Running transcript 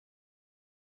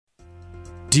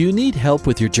Do you need help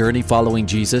with your journey following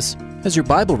Jesus? Has your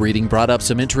Bible reading brought up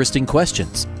some interesting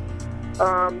questions?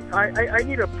 I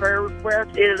need a prayer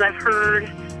request. I've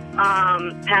heard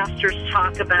pastors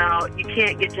talk about you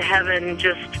can't get to heaven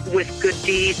just with good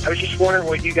deeds. I was just wondering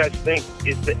what you guys think.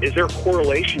 Is there a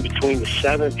correlation between the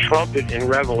seventh trumpet in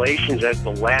Revelations as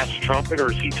the last trumpet,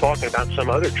 or is he talking about some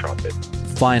other trumpet?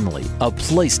 Finally, a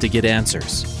place to get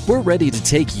answers. We're ready to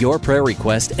take your prayer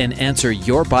request and answer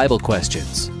your Bible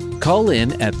questions. Call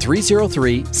in at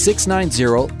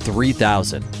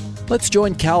 303-690-3000. Let's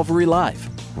join Calvary Live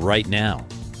right now.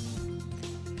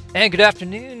 And good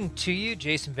afternoon to you.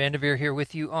 Jason Vanderveer here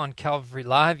with you on Calvary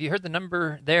Live. You heard the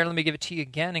number there. Let me give it to you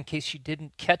again in case you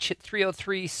didn't catch it.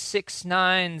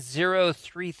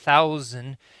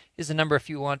 303-690-3000 is the number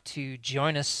if you want to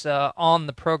join us on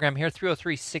the program here.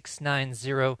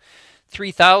 303-690-3000.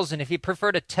 If you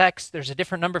prefer to text, there's a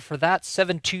different number for that,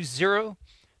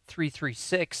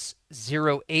 720-336-0897.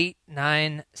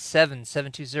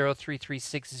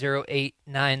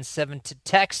 720-336-0897 to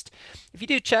text. If you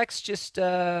do text, just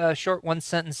a short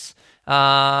one-sentence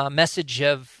message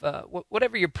of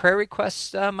whatever your prayer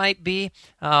requests might be,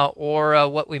 or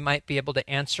what we might be able to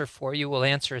answer for you. We'll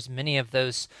answer as many of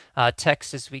those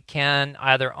texts as we can,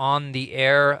 either on the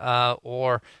air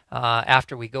or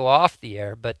after we go off the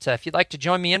air. But if you'd like to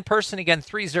join me in person, again,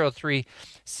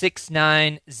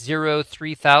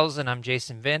 303-690-3000. I'm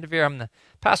Jason Vanderveer. I'm the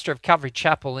pastor of Calvary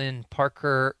Chapel in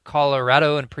Parker,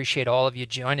 Colorado, and appreciate all of you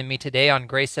joining me today on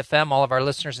Grace FM, all of our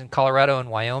listeners in Colorado and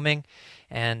Wyoming.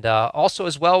 And also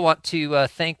as well want to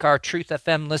thank our Truth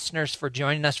FM listeners for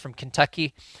joining us from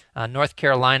Kentucky, North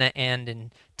Carolina, and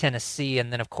in Tennessee.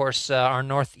 And then, of course, our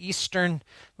Northeastern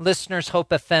listeners,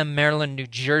 Hope FM, Maryland, New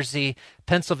Jersey,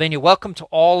 Pennsylvania. Welcome to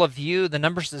all of you. The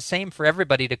number's the same for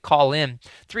everybody to call in,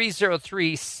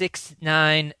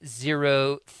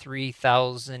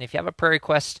 303-690-3000. If you have a prayer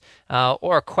request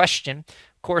or a question,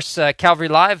 of course, Calvary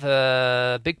Live,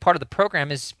 a big part of the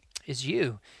program is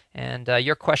you. And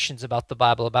your questions about the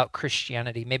Bible, about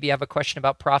Christianity. Maybe you have a question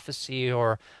about prophecy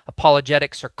or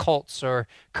apologetics or cults or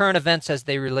current events as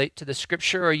they relate to the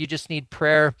Scripture, or you just need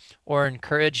prayer or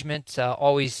encouragement.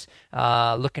 Always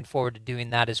looking forward to doing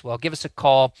that as well. Give us a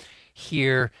call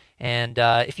here. And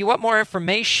if you want more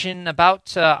information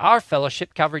about our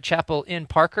fellowship, Calvary Chapel in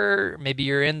Parker, maybe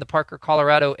you're in the Parker,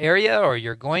 Colorado area, or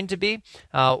you're going to be,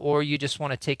 or you just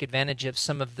want to take advantage of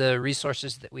some of the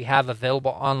resources that we have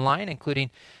available online, including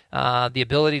the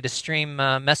ability to stream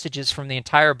messages from the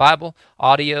entire Bible,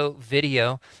 audio,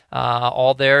 video,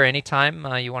 all there anytime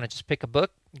you want to just pick a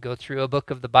book, go through a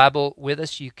book of the Bible with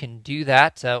us, you can do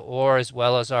that, or as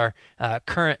well as our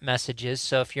current messages.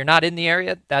 So if you're not in the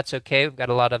area, that's okay. We've got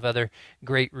a lot of other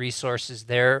great resources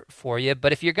there for you.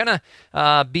 But if you're going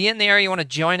to be in the area, you want to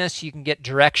join us, you can get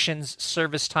directions,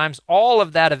 service times, all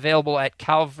of that available at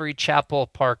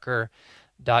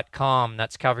calvarychapelparker.com.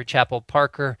 That's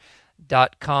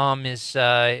calvarychapelparker.com is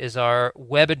our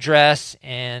web address,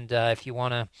 and if you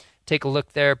want to take a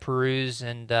look there, peruse,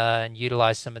 and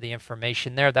utilize some of the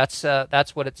information there, that's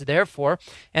what it's there for.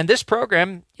 And this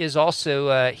program is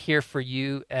also here for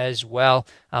you as well,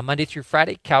 Monday through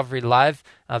Friday, Calvary Live,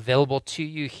 available to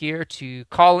you here to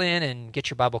call in and get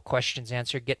your Bible questions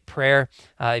answered, get prayer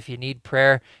if you need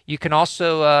prayer. You can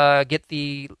also get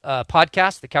the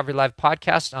podcast, the Calvary Live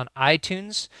podcast, on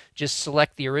iTunes. Just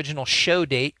select the original show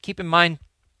date. Keep in mind,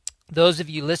 those of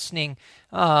you listening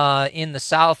in the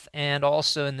South and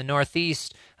also in the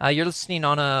Northeast, you're listening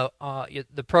on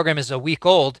the program is a week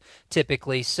old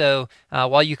typically. So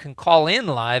while you can call in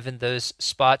live in those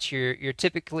spots, you're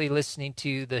typically listening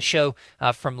to the show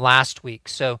from last week.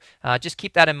 So just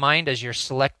keep that in mind as you're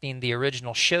selecting the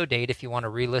original show date. If you want to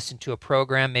re-listen to a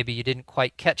program, maybe you didn't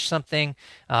quite catch something,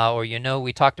 or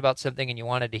we talked about something and you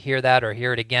wanted to hear that or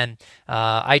hear it again.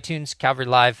 iTunes, Calvary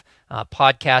Live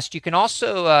podcast. You can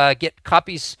also get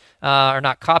copies, or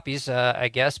not copies, I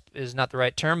guess is not the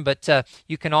right term, but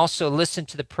you can also listen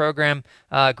to the program,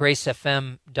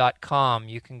 gracefm.com.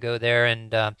 You can go there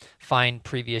and find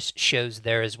previous shows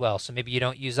there as well. So maybe you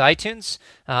don't use iTunes,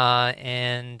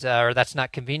 or that's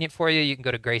not convenient for you. You can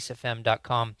go to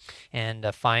gracefm.com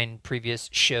and find previous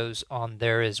shows on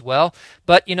there as well.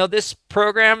 But, this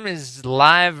program is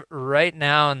live right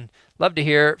now, and love to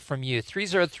hear from you.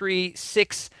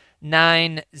 303-690-3000.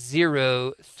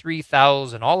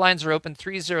 303-690-3000. All lines are open,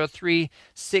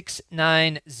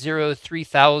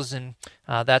 303-690-3000.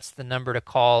 That's the number to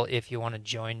call if you want to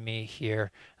join me here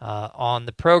on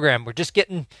the program. We're just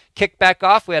getting kicked back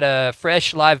off. We had a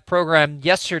fresh live program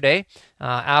yesterday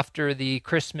after the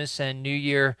Christmas and New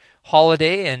Year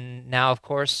holiday, and now, of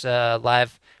course,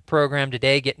 live program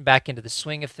today, getting back into the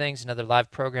swing of things. Another live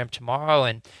program tomorrow,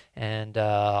 and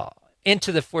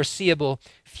into the foreseeable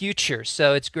future.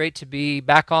 So it's great to be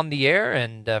back on the air,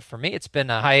 and for me, it's been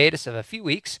a hiatus of a few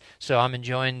weeks, so I'm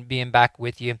enjoying being back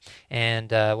with you. And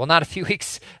well, not a few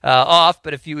weeks off,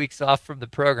 but a few weeks off from the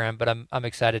program. But I'm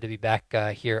excited to be back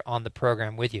here on the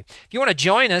program with you. If you want to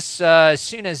join us as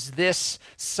soon as this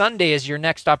Sunday is your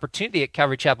next opportunity at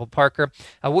Calvary Chapel Parker,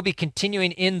 we'll be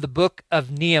continuing in the book of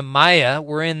Nehemiah.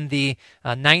 We're in the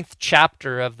 9th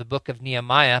chapter of the book of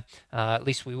Nehemiah. At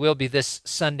least we will be this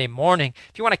Sunday morning.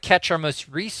 If you want to catch our most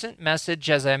recent message,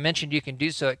 as I mentioned, you can do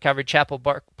so at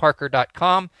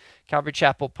calvarychapelparker.com.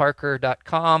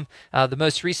 calvarychapelparker.com. The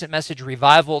most recent message,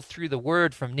 Revival Through the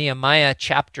Word, from Nehemiah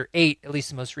chapter 8, at least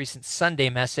the most recent Sunday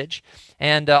message.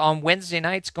 And on Wednesday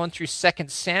nights, going through 2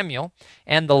 Samuel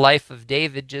and the life of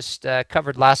David, just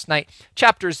covered last night.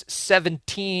 Chapters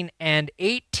 17 and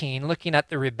 18, looking at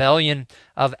the rebellion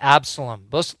of Absalom.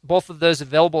 Both of those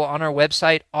available on our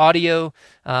website, audio,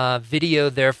 video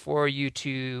there for you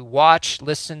to watch,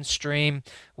 listen, stream,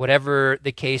 whatever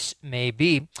the case may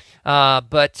be. Why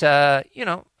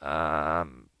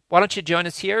don't you join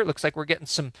us here? It looks like we're getting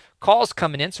some calls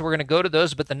coming in, so we're going to go to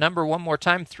those. But the number one more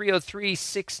time,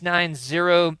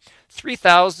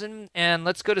 303-690-3000. And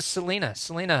let's go to Selena.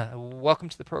 Selena, welcome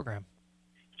to the program.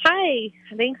 Hi.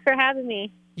 Thanks for having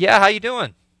me. Yeah, how you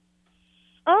doing?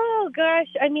 Oh, gosh.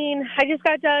 I mean, I just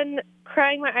got done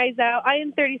crying my eyes out. I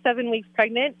am 37 weeks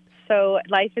pregnant, so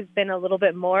life has been a little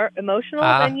bit more emotional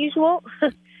than usual.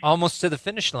 Almost to the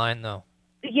finish line, though.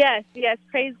 Yes,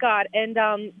 praise God. And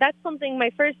that's something,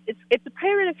 it's a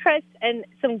prayer request and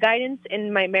some guidance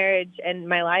in my marriage and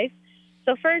my life.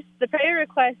 So first, the prayer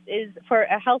request is for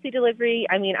a healthy delivery.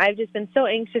 I mean, I've just been so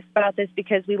anxious about this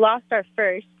because we lost our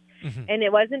first, and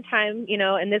it wasn't time,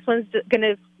 and this one's going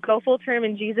to go full term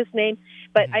in Jesus' name.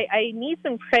 But I need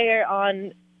some prayer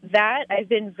on that. I've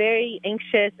been very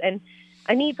anxious, and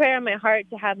I need prayer on my heart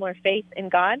to have more faith in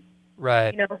God.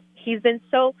 Right. He's been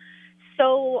so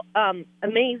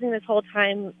amazing this whole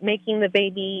time, making the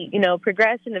baby,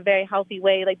 progress in a very healthy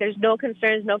way. Like, there's no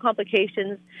concerns, no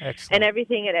complications. Excellent. And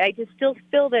everything. And I just still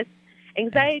feel this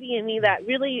anxiety in me that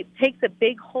really takes a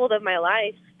big hold of my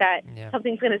life, that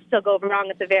something's going to still go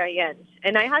wrong at the very end.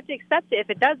 And I have to accept it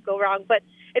if it does go wrong, but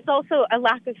it's also a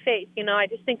lack of faith. I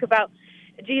just think about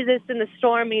Jesus in the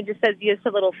storm, and he just says, "You have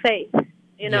so little faith."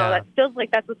 That feels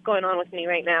like that's what's going on with me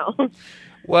right now.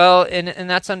 Well, and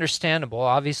that's understandable.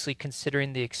 Obviously,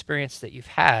 considering the experience that you've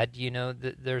had,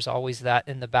 there's always that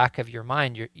in the back of your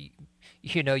mind.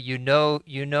 You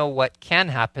know what can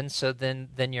happen, so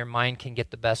then your mind can get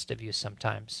the best of you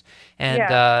sometimes. And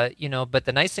but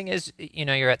the nice thing is,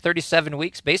 you're at 37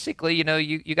 weeks. Basically,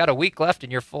 you got a week left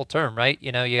in your full term, right?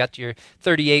 You got your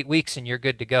 38 weeks and you're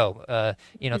good to go.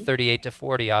 38 to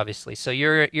 40, obviously. So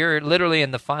you're literally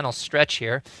in the final stretch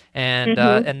here, and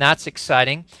that's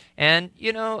exciting. And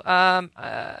it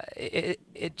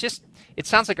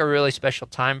sounds like a really special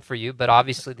time for you, but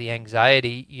obviously the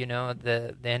anxiety,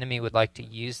 the enemy would like to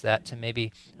use that to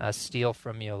maybe steal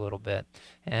from you a little bit.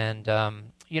 And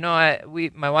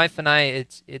my wife and I,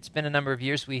 it's been a number of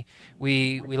years. We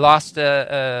lost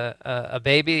a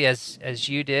baby as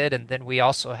you did, and then we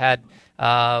also had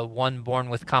one born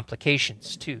with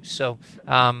complications too. So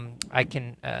I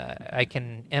can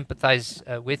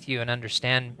empathize with you and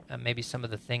understand maybe some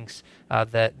of the things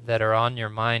that are on your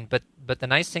mind. But the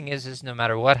nice thing is no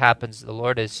matter what happens, the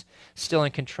Lord is still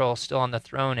in control, still on the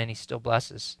throne, and He still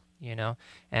blesses. But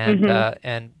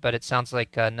it sounds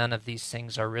like none of these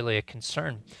things are really a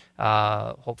concern.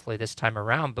 Hopefully this time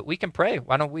around, but we can pray.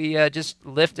 Why don't we just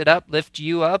lift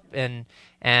you up, and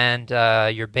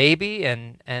your baby,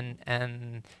 and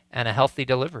a healthy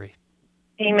delivery.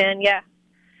 Amen. Yeah.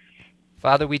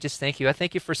 Father, we just thank you. I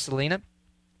thank you for Selena,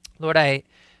 Lord.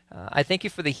 I thank you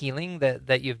for the healing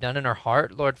that you've done in her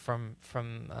heart, Lord, from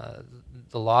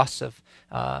the loss of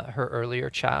her earlier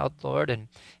child, Lord, and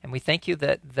we thank you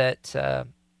that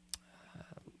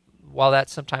while that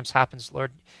sometimes happens,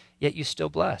 Lord, yet you still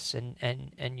bless,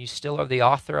 and you still are the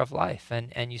author of life,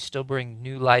 and you still bring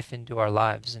new life into our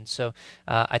lives. And so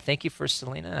I thank you for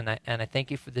Selena, and I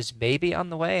thank you for this baby on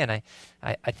the way, and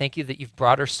I thank you that you've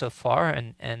brought her so far,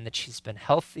 and that she's been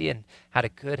healthy and had a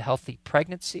good, healthy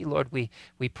pregnancy. Lord, we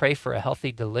pray for a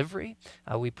healthy delivery.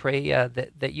 We pray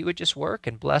that you would just work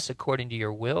and bless according to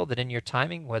your will, that in your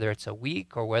timing, whether it's a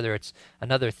week or whether it's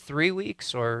another 3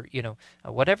 weeks, or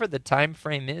whatever the time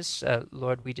frame is,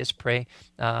 Lord, we just pray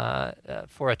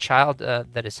for a child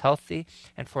that is healthy,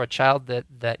 and for a child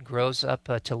that grows up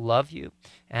to love you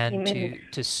and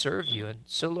to serve you. And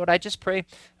so, Lord, I just pray,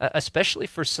 especially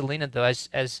for Selena, though,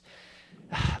 as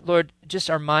Lord, just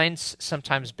our minds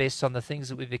sometimes, based on the things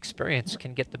that we've experienced,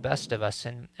 can get the best of us.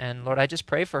 And Lord, I just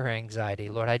pray for her anxiety.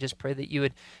 Lord, I just pray that you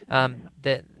would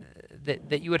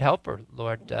that you would help her,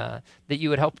 Lord, that you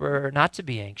would help her not to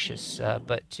be anxious,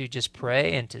 but to just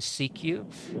pray and to seek you,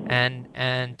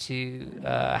 and to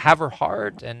have her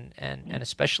heart and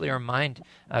especially her mind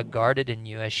guarded in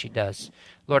you as she does.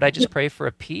 Lord, I just pray for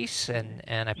a peace, and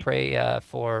I pray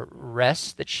for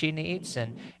rest that she needs,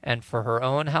 and for her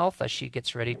own health as she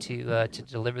gets ready to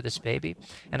deliver this baby.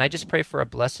 And I just pray for a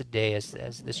blessed day as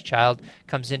this child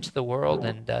comes into the world,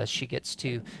 and she gets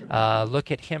to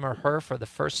look at him or her for the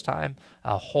first time,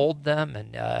 hold them,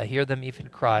 and hear them even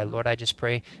cry. Lord, I just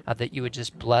pray that you would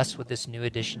just bless with this new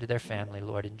addition to their family,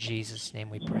 Lord. In Jesus' name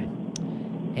we pray.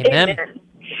 Amen.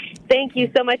 Thank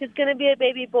you so much. It's going to be a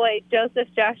baby boy, Joseph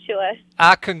Joshua.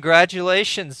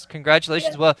 Congratulations.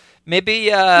 Congratulations. Well, maybe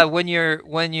when you're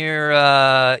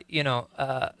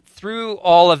through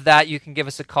all of that, you can give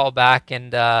us a call back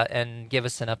and give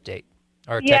us an update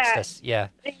or text us. Yeah.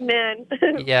 Amen.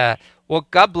 Yeah. Well,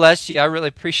 God bless you. I really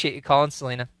appreciate you calling,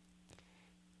 Selena.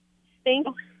 Thank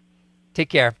you. Take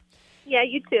care. Yeah,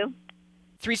 you too.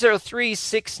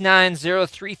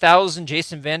 303-690-3000.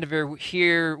 Jason Vandeveer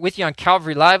here with you on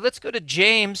Calvary Live. Let's go to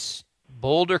James,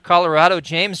 Boulder, Colorado.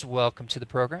 James, welcome to the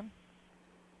program.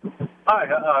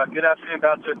 Hi, good afternoon,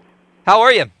 Pastor. How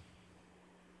are you?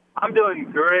 I'm doing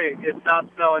great. It's not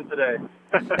snowing today.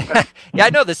 Yeah,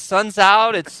 I know the sun's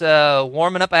out. It's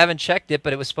warming up. I haven't checked it,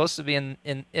 but it was supposed to be in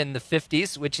the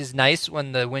 50s, which is nice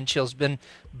when the wind chill's been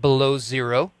below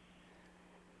zero.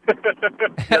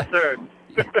 Yes, sir.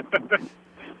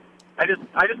 I just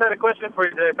had a question for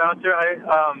you today, Pastor. I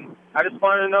just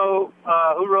wanted to know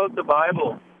who wrote the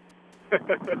Bible.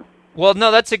 Well, no,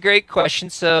 that's a great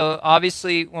question. So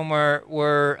obviously, when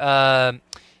we're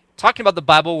talking about the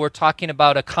Bible, we're talking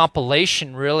about a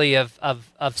compilation, really, of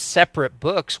separate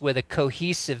books with a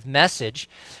cohesive message.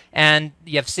 And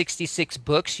you have 66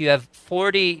 books. You have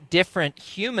 40 different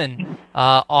human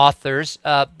authors,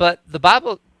 but the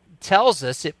Bible tells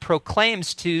us, it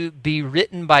proclaims to be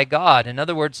written by God. In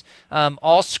other words,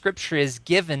 all Scripture is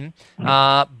given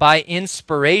by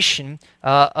inspiration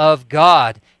of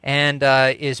God, and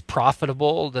is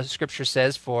profitable, the Scripture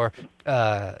says, for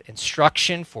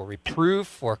instruction, for reproof,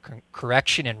 for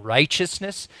correction in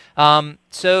righteousness.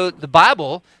 So the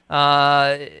Bible,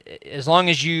 as long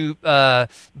as you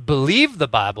believe the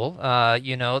Bible,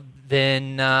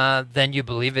 then you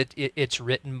believe it's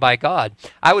written by God.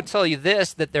 I would tell you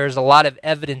this, that there's a lot of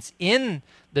evidence in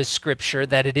the Scripture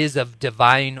that it is of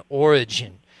divine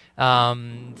origin.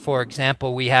 For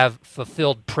example, we have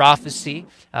fulfilled prophecy,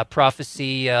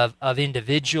 prophecy of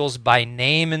individuals by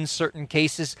name in certain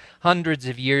cases, hundreds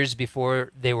of years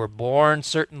before they were born.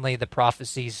 Certainly the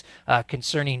prophecies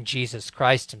concerning Jesus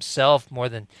Christ himself, more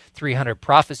than 300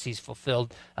 prophecies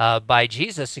fulfilled by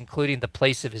Jesus, including the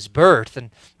place of his birth.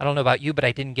 And I don't know about you, but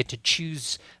I didn't get to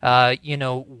choose,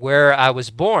 where I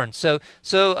was born. So,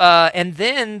 and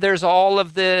then there's all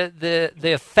of the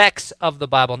effects of the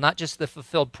Bible, not just the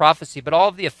fulfilled prophecy, but all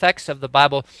of the effects of the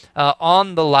Bible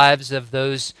on the lives of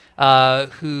those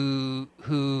who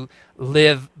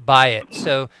live by it.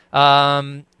 So,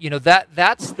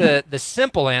 that's the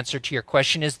simple answer to your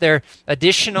question. Is there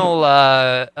additional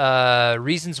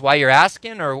reasons why you're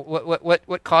asking, or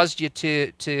what caused you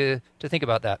to think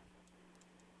about that?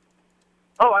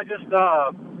 Oh, I just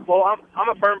I'm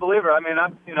a firm believer. I mean, I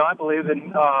believe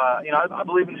in I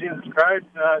believe in Jesus Christ.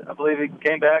 I believe he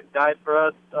came back, died for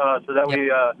us, so that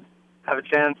we have a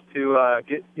chance to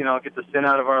get the sin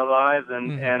out of our lives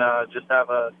and just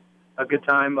have a good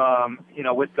time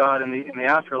with God in the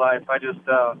afterlife. I just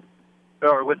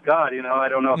or with God, I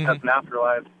don't know if that's an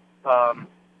afterlife.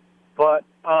 But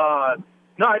no, I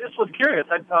just was curious.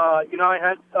 I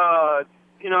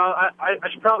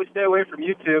should probably stay away from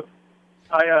YouTube.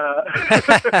 I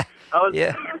was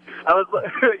they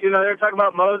were talking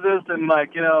about Moses and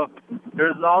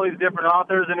there's all these different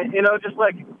authors and just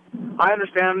like I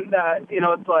understand that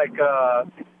it's like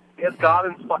it's God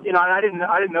inspired. You know, and I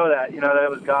didn't know that. You know, that it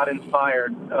was God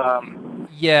inspired.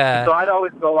 Yeah. So I'd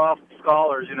always go off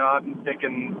scholars. You know, I'm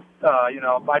thinking. You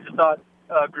know, I just thought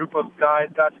a group of guys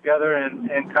got together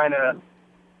and kind of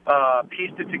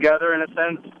pieced it together in a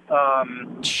sense.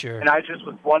 Sure. And I just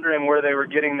was wondering where they were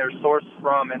getting their source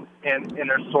from, and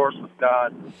their source was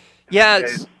God. Yeah.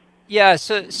 Yeah,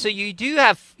 so you do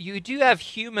have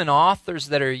human authors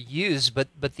that are used,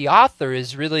 but the author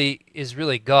is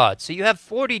really God. So you have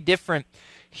 40 different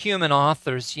human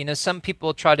authors. You know, some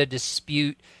people try to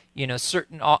dispute, you know,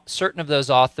 certain of those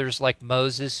authors, like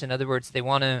Moses. In other words, they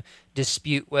want to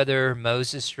dispute whether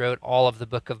Moses wrote all of the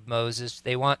book of Moses.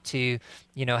 They want to,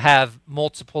 you know, have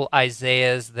multiple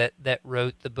Isaiahs that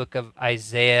wrote the book of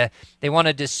Isaiah. They want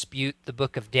to dispute the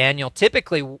book of Daniel.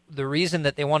 Typically, the reason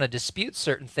that they want to dispute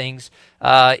certain things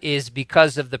is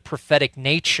because of the prophetic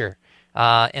nature.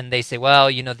 And they say, well,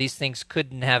 you know, these things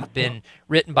couldn't have been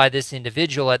written by this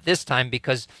individual at this time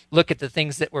because look at the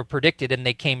things that were predicted and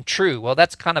they came true. Well,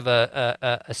 that's kind of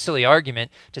a silly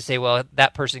argument to say, well,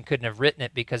 that person couldn't have written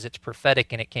it because it's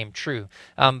prophetic and it came true.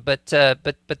 But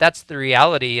that's the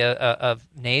reality of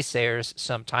naysayers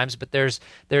sometimes. But there's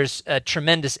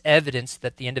tremendous evidence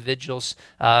that the individuals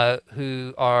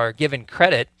who are given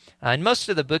credit, and most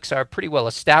of the books are pretty well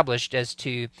established as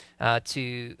to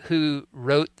who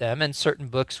wrote them, and certain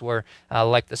books were,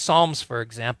 like the Psalms, for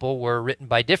example, were written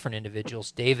by different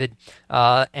individuals, David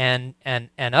and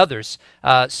others.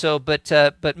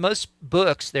 But most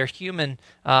books, their human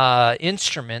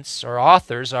instruments or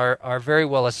authors are very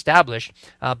well established.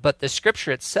 But the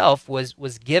Scripture itself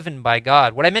was given by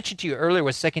God. What I mentioned to you earlier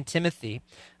was 2 Timothy.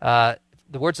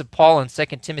 The words of Paul in 2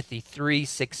 Timothy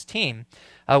 3:16,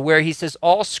 where he says,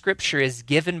 all Scripture is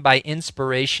given by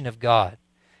inspiration of God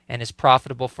and is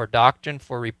profitable for doctrine,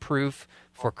 for reproof,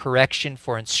 for correction,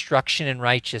 for instruction in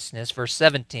righteousness. Verse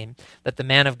 17, that the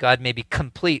man of God may be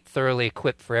complete, thoroughly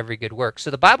equipped for every good work. So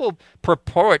the Bible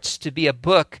purports to be a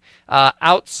book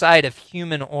outside of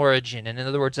human origin, and in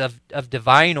other words, of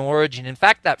divine origin. In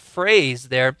fact, that phrase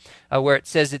there where it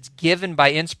says it's given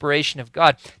by inspiration of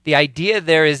God, the idea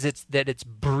there is that it's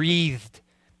breathed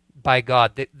by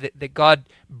God, that God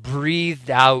breathed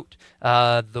out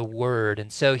the Word.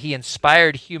 And so he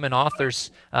inspired human authors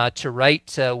to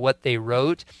write what they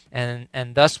wrote,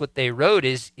 and thus what they wrote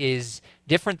is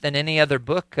different than any other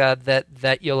book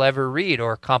that you'll ever read,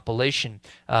 or compilation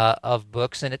of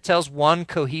books. And it tells one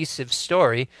cohesive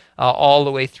story all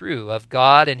the way through of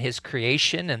God and his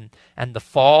creation and the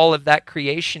fall of that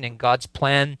creation and God's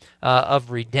plan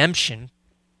of redemption.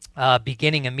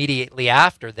 Beginning immediately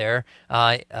after there,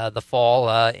 the fall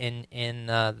in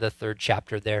the third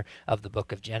chapter there of the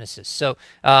book of Genesis. So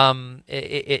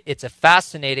it's a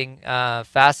fascinating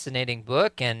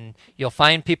book, and you'll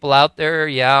find people out there,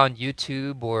 on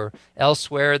YouTube or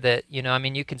elsewhere that, I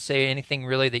mean, you can say anything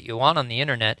really that you want on the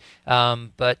internet,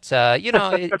 but it's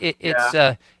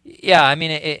I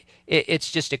mean,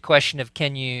 it's just a question of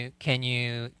can you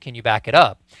back it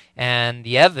up, and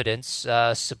the evidence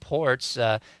supports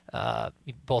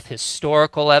both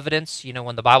historical evidence.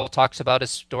 When the Bible talks about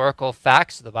historical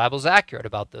facts, the Bible's accurate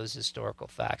about those historical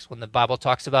facts. When the Bible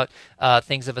talks about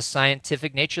things of a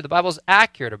scientific nature, the Bible's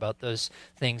accurate about those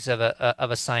things of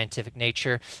a scientific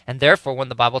nature. And therefore, when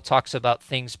the Bible talks about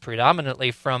things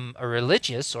predominantly from a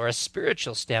religious or a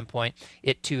spiritual standpoint,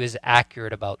 it too is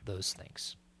accurate about those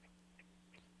things.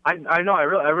 I know. I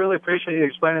really appreciate you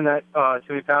explaining that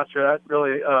to me, Pastor. That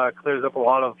really clears up a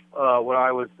lot of what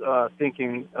I was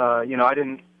thinking. I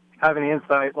didn't have any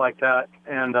insight like that,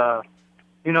 and that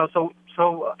it's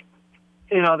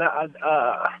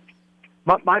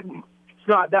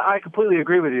not that I completely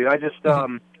agree with you. I just so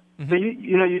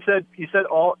you said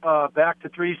all back to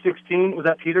 3:16. Was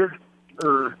that Peter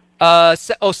or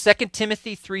 2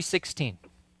 Timothy 3:16.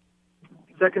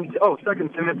 2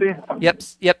 Timothy. Yep.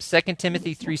 2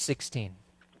 Timothy 3:16.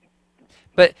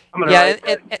 But I'm gonna write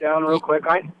that down real quick.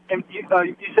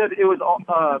 You said it was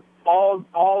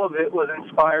all of it was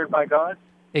inspired by God.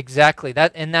 Exactly.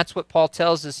 That's what Paul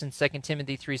tells us in 2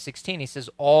 Timothy 3:16. He says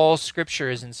all Scripture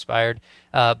is inspired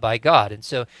by God, and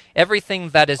so everything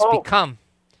that has become,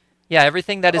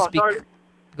 everything that is. Go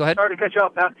ahead. Sorry to cut you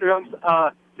off, Pastor Jones.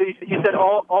 So you said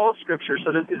all Scripture. So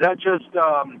is that just?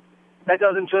 That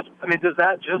doesn't just. I mean, does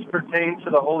that just pertain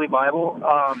to the Holy Bible?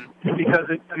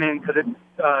 Because it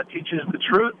teaches the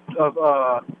truth of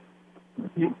of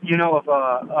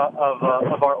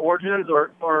our origins, or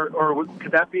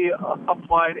could that be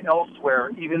applied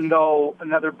elsewhere? Even though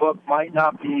another book might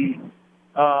not be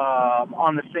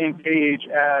on the same page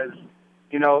as,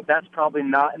 that's probably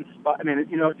not inspired. I mean, I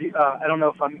don't know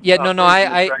if I'm. Yeah, no,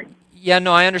 right. Yeah,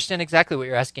 no, I understand exactly what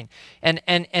you're asking, and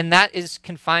that is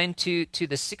confined to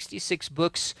the 66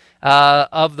 books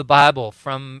of the Bible,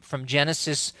 from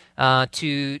Genesis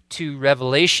to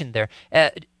Revelation. There,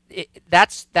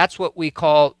 that's what we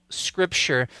call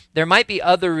Scripture. There might be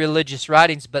other religious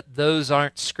writings, but those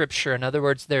aren't Scripture. In other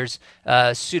words, there's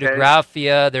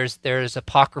pseudegraphia, there's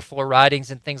apocryphal writings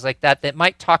and things like that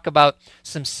might talk about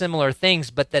some similar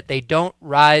things, but that they don't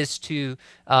rise to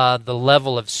the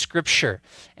level of Scripture.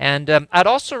 And I'd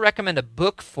also recommend a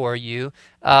book for you.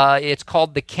 It's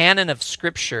called The Canon of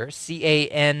Scripture,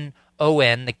 Canon,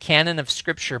 The Canon of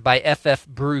Scripture by F.F.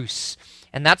 Bruce.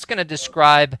 And that's going to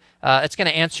describe, it's going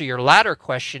to answer your latter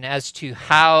question as to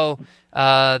how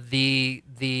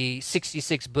the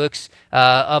 66 books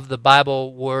of the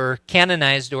Bible were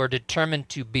canonized or determined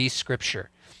to be Scripture.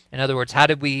 In other words, how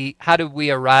did we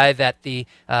arrive at the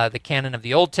canon of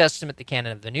the Old Testament, the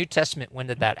canon of the New Testament? When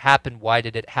did that happen? Why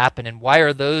did it happen? And why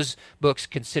are those books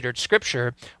considered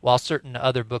Scripture while certain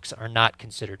other books are not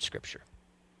considered Scripture?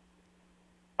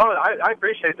 Oh, I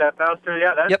appreciate that, Pastor.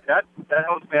 Yeah, that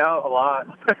helps me out a lot.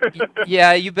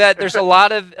 Yeah, you bet. There's a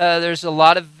lot of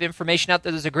information out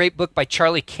there. There's a great book by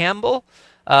Charlie Campbell,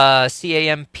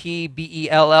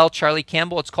 Campbell, Charlie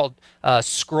Campbell. It's called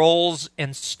Scrolls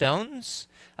and Stones.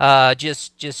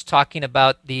 Just talking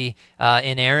about the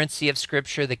inerrancy of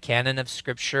Scripture, the canon of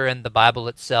Scripture, and the Bible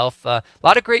itself. A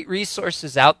lot of great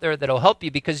resources out there that'll help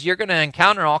you, because you're going to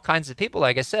encounter all kinds of people,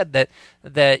 like I said, that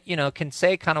can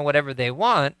say kind of whatever they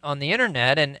want on the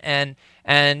internet, and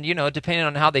depending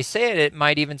on how they say it, it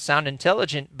might even sound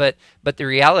intelligent, but the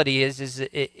reality is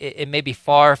it may be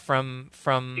far from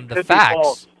the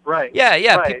facts. Right.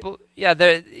 Yeah. Right. People. Yeah.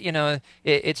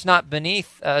 It's not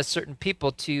beneath certain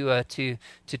people to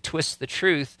twist the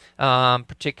truth,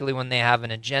 particularly when they have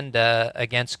an agenda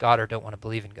against God or don't want to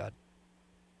believe in God.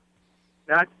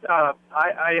 I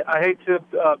hate to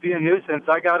be a nuisance.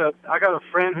 I got a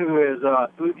friend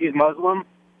he's Muslim.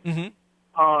 Mm-hmm.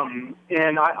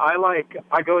 And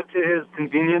I go to his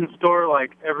convenience store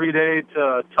like every day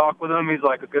to talk with him. He's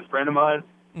like a good friend of mine.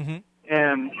 Mm-hmm.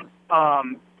 And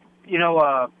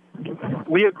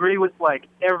we agree with like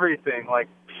everything, like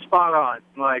spot on.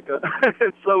 Like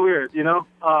it's so weird,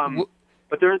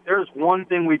 But there's one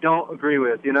thing we don't agree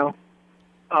with, and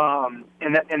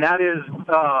that is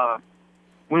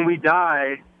when we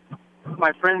die,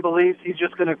 my friend believes he's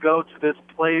just going to go to this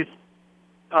place.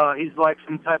 He's like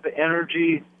some type of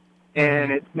energy,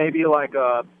 and it's maybe like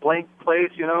a blank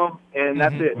place, and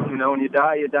that's it. When you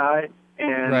die, you die,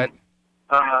 and right.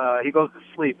 He goes to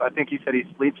sleep. I think he said he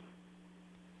sleeps.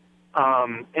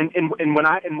 And when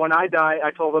I die,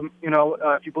 I told him,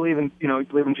 if you believe in, you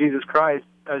believe in Jesus Christ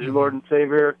as your Lord and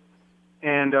Savior,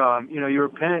 and you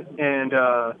repent, and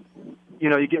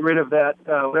you get rid of that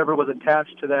whatever was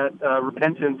attached to that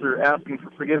repentance or asking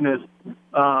for forgiveness,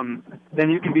 then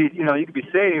you can be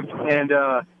saved, and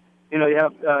you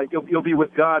have you'll be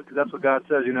with God, because that's what God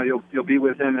says. You'll be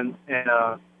with Him,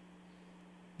 and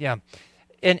yeah.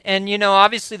 And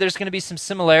obviously there's going to be some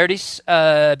similarities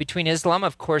between Islam.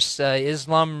 Of course,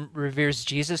 Islam reveres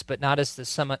Jesus, but not as the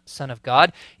Son of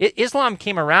God. Islam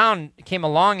came along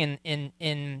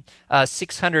in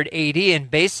 600 AD and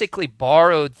basically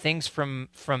borrowed things from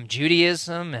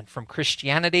Judaism and from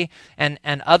Christianity and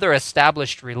other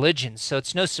established religions. So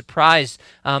it's no surprise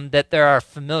that there are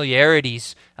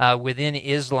familiarities within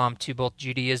Islam to both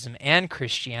Judaism and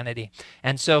Christianity.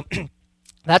 And so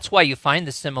that's why you find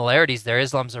the similarities there.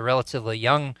 Islam's a relatively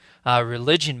young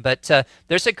religion, but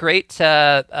there's a great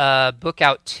book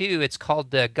out too. It's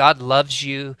called God Loves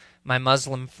You, My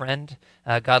Muslim Friend.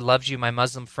 God Loves You, My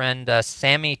Muslim Friend.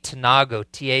 Sammy Tanagho,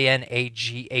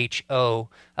 Tanagho.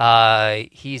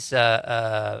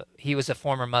 He was a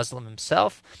former Muslim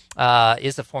himself,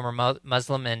 is a former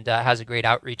Muslim, and has a great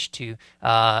outreach to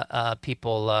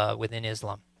people within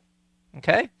Islam.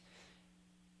 Okay?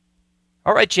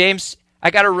 All right, James. I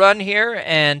got to run here,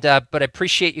 but I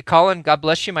appreciate you calling. God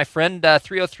bless you, my friend.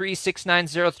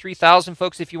 303-690-3000.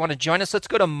 Folks, if you want to join us, let's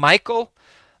go to Michael.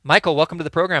 Michael, welcome to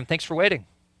the program. Thanks for waiting.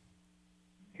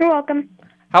 You're welcome.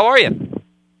 How are you?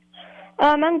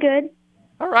 I'm good.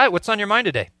 All right. What's on your mind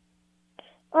today?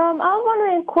 I was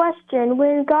wondering a question.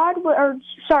 When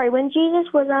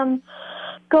Jesus was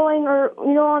going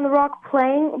on the rock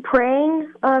praying, he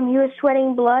was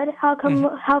sweating blood. How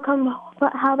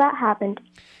that happened?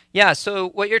 Yeah, so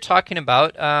what you're talking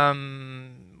about,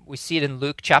 we see it in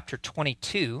Luke chapter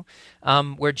 22,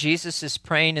 where Jesus is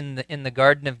praying in the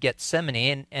Garden of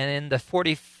Gethsemane, and in the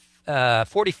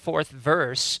 44th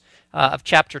verse of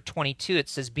chapter 22, it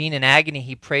says, being in agony,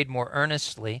 he prayed more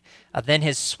earnestly. Then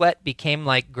his sweat became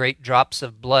like great drops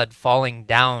of blood falling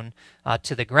down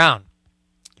to the ground.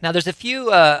 Now, there's a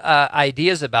few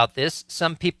ideas about this.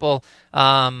 Some people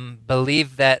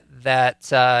believe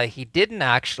that he didn't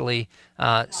actually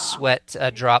sweat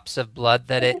drops of blood;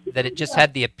 that it just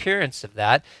had the appearance of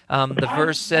that. The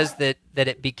verse says that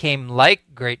it became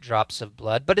like great drops of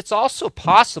blood, but it's also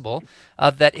possible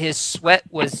that his sweat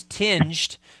was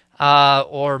tinged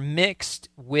or mixed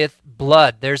with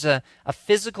blood. There's a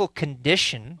physical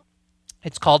condition.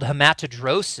 It's called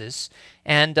hematidrosis,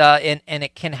 and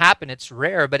it can happen. It's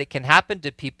rare, but it can happen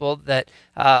to people that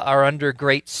are under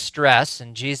great stress.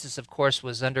 And Jesus, of course,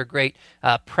 was under great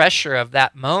pressure of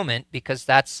that moment, because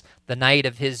that's the night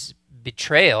of his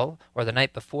betrayal, or the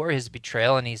night before his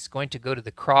betrayal, and he's going to go to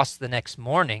the cross the next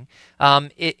morning.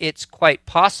 It's quite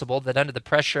possible that under the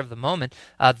pressure of the moment,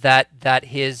 that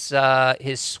his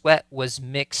sweat was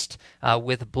mixed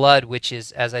with blood, which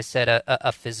is, as I said,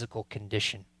 a physical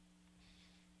condition.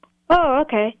 Oh,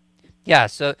 okay. Yeah,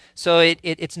 so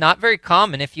it's not very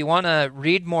common. If you want to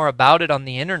read more about it on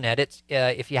the internet, it's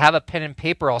if you have a pen and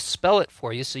paper, I'll spell it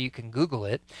for you so you can Google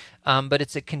it. But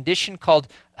it's a condition called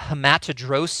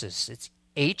hematidrosis. It's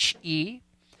hematidrosis,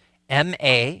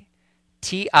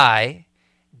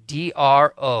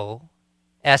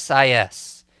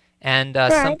 and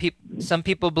some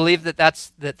people believe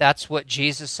that's what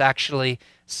Jesus actually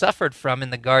suffered from in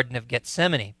the Garden of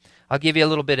Gethsemane. I'll give you a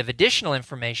little bit of additional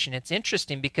information. It's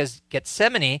interesting because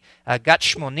Gethsemane,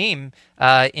 Gethshmonim,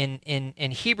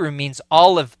 in Hebrew means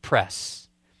olive press.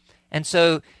 And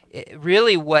so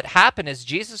really what happened is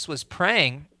Jesus was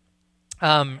praying.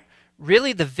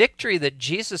 Really the victory that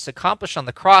Jesus accomplished on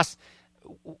the cross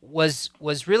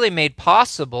was really made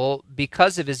possible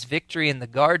because of his victory in the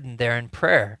garden there in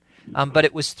prayer. But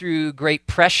it was through great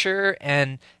pressure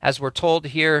and, as we're told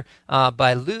here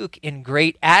by Luke, in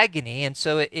great agony. And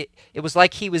so it was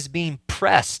like he was being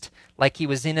pressed, like he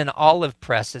was in an olive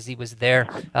press as he was there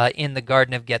in the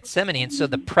Garden of Gethsemane. And so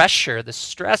the pressure, the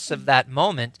stress of that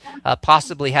moment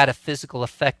possibly had a physical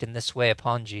effect in this way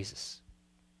upon Jesus.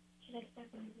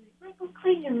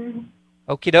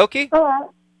 Okie dokie?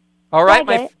 All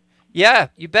right. Yeah,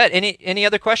 you bet. Any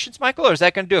other questions, Michael, or is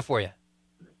that going to do it for you?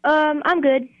 I'm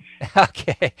good.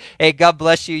 Okay. Hey, God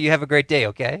bless you. You have a great day,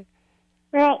 okay?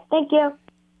 All right. Thank you.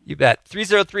 You bet.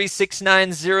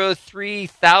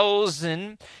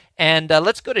 303-690-3000. And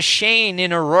let's go to Shane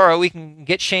in Aurora. We can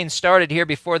get Shane started here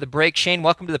before the break. Shane,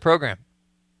 welcome to the program.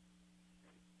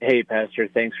 Hey, Pastor.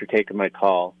 Thanks for taking my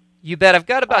call. You bet. I've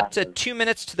got about 2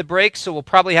 minutes to the break, so we'll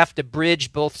probably have to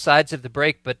bridge both sides of the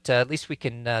break, but at least we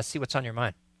can see what's on your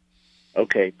mind.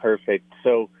 Okay, perfect.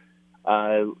 So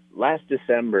last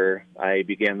December, I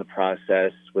began the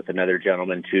process with another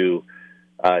gentleman to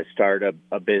start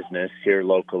a business here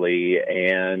locally.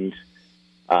 And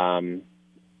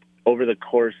over the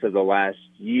course of the last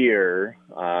year,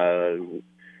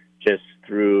 just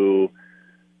through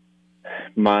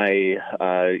my,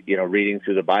 reading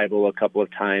through the Bible a couple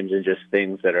of times and just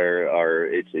things that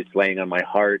it's laying on my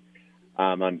heart,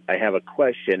 I have a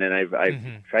question, and I've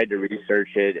tried to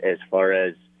research it as far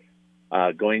as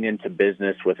going into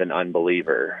business with an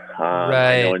unbeliever.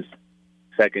 Right. I know in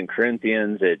 2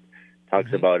 Corinthians it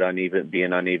talks about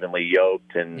being unevenly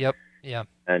yoked, and yep, yeah,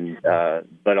 and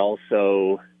but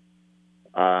also,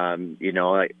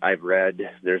 I've read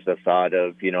there's the thought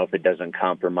of if it doesn't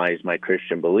compromise my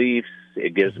Christian beliefs,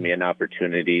 it gives me an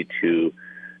opportunity to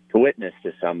witness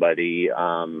to somebody.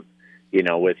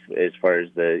 With as far as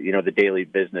the daily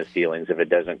business dealings, if it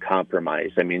doesn't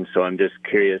compromise. I mean, so I'm just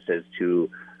curious as to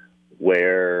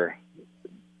where,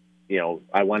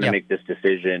 I want to make this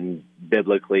decision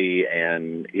biblically,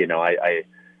 and, I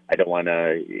don't want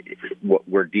to,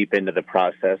 we're deep into the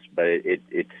process, but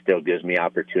it still gives me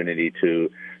opportunity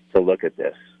to look at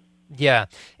this. Yeah.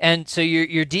 And so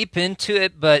you're deep into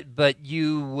it, but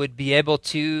you would be able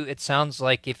to, it sounds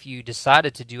like, if you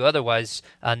decided to do otherwise,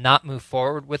 not move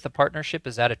forward with the partnership.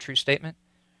 Is that a true statement?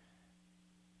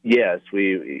 Yes,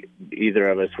 either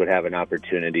of us would have an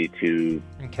opportunity to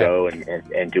go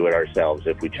and do it ourselves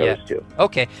if we chose to.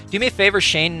 Okay. Do me a favor,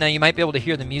 Shane. You might be able to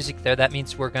hear the music there. That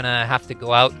means we're going to have to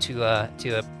go out to a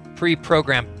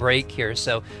pre-programmed break here.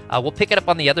 So we'll pick it up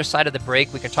on the other side of the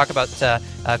break. We can talk about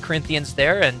Corinthians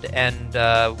there, and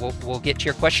we'll get to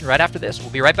your question right after this.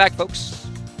 We'll be right back, folks.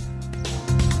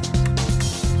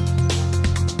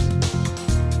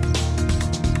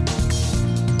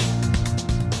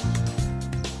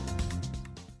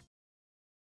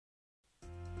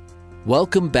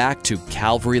 Welcome back to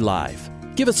Calvary Live.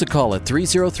 Give us a call at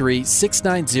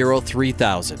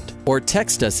 303-690-3000 or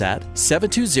text us at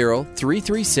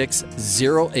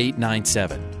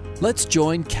 720-336-0897. Let's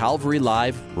join Calvary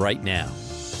Live right now.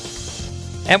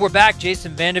 And we're back.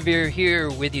 Jason Vanderveer here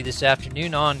with you this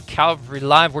afternoon on Calvary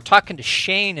Live. We're talking to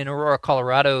Shane in Aurora,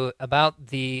 Colorado about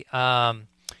the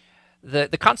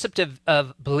concept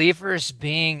of believers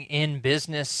being in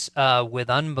business with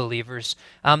unbelievers.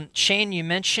 Shane, you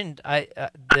mentioned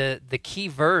the key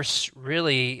verse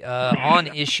really on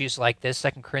issues like this,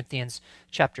 2 Corinthians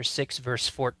chapter 6, verse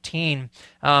 14.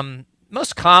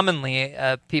 Most commonly,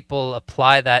 people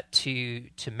apply that to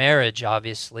marriage,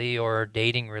 obviously, or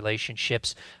dating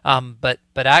relationships. But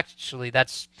actually,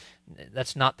 that's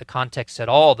not the context at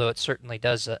all, though it certainly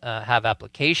does have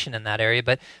application in that area.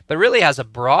 But really has a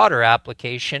broader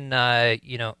application.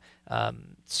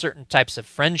 Certain types of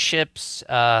friendships.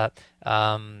 Not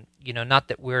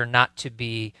that we're not to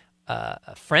be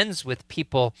friends with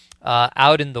people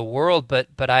out in the world,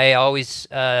 but I always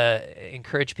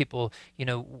encourage people,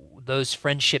 those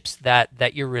friendships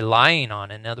that you're relying on.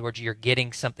 In other words, you're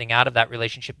getting something out of that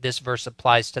relationship. This verse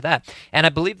applies to that. And I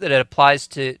believe that it applies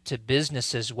to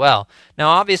business as well. Now,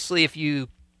 obviously, if you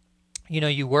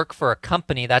work for a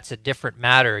company, that's a different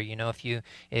matter.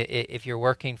 If you're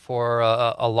working for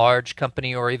a large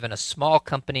company or even a small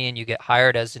company and you get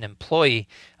hired as an employee,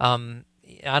 I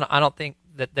don't think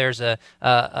that there's a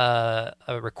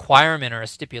requirement or a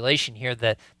stipulation here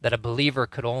that a believer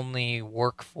could only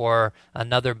work for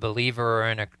another believer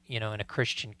in a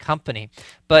Christian company.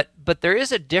 But there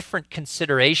is a different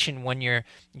consideration when you're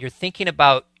thinking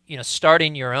about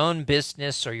starting your own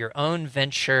business or your own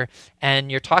venture,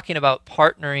 and you're talking about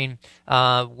partnering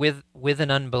with an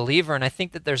unbeliever. And I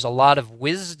think that there's a lot of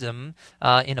wisdom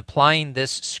in applying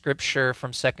this scripture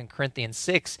from 2 Corinthians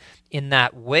 6 in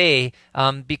that way,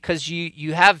 because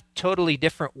you have totally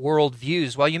different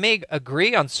worldviews. While you may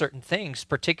agree on certain things,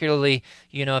 particularly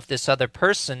if this other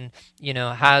person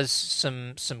has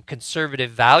some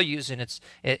conservative values, and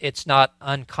it's not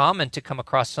uncommon to come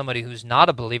across somebody who's not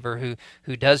a believer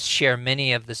who does share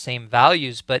many of the same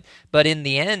values, but in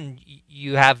the end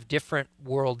you have different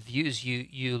worldviews.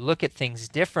 You look at things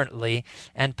differently,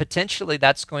 and potentially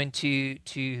that's going to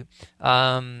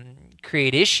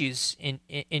create issues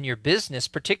in your business,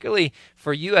 particularly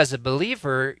for you as a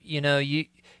believer.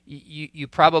 You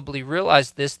probably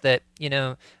realize this, that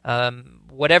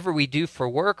whatever we do for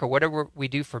work or whatever we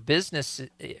do for business,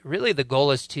 really the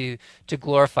goal is to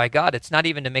glorify God. It's not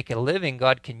even to make a living.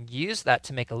 God can use that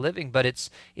to make a living, but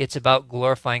it's about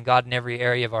glorifying God in every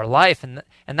area of our life, and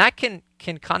that can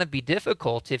kind of be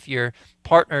difficult if you're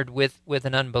partnered with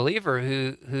an unbeliever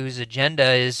whose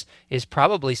agenda is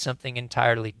probably something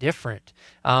entirely different.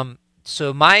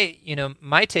 So my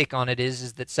take on it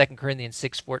is that 2 Corinthians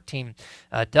 6:14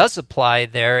 does apply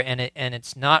there, and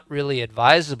it's not really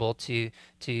advisable to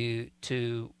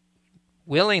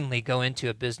willingly go into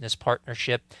a business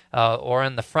partnership or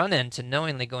on the front end to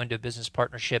knowingly go into a business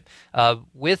partnership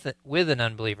with an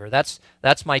unbeliever. That's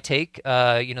my take.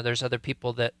 There's other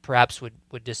people that perhaps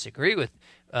would disagree with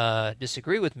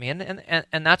me,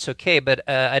 and that's okay. But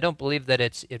I don't believe that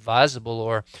it's advisable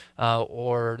or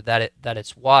that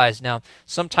it's wise. Now,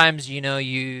 sometimes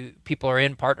people are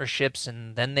in partnerships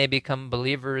and then they become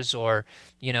believers, or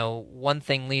one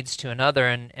thing leads to another,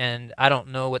 and I don't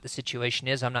know what the situation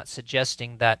is. I'm not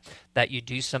suggesting that you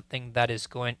do something that is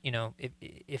going,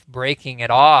 if breaking it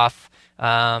off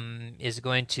is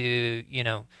going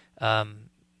to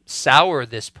sour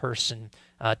this person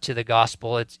to the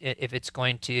gospel. If it's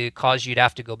going to cause you to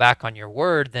have to go back on your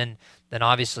word, then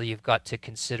obviously you've got to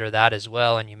consider that as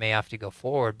well, and you may have to go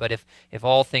forward. But if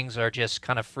all things are just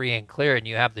kind of free and clear and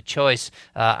you have the choice,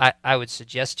 I would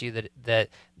suggest to you that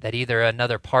either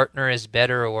another partner is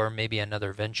better or maybe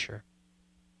another venture.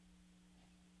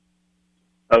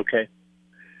 Okay.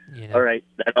 All right.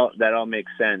 That all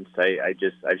makes sense.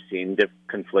 I've seen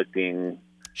conflicting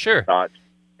thoughts.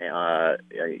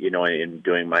 In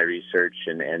doing my research,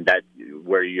 and that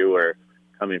where you are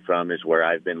coming from is where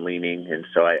I've been leaning, and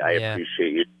so I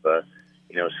appreciate you,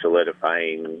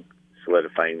 solidifying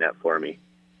that for me.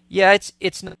 Yeah,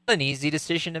 it's not an easy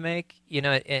decision to make,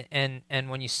 and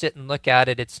when you sit and look at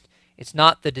it, it's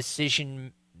not the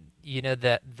decision,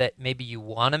 that maybe you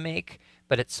want to make,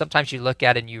 but it's sometimes you look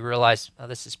at it and you realize, oh,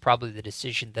 this is probably the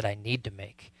decision that I need to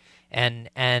make.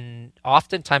 And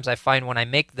oftentimes I find when I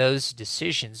make those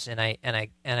decisions and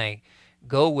I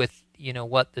go with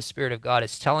what the Spirit of God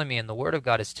is telling me and the Word of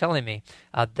God is telling me,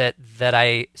 that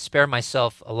I spare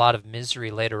myself a lot of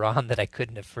misery later on that I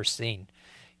couldn't have foreseen,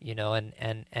 and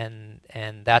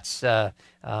that's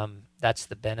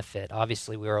the benefit.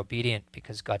 Obviously, we're obedient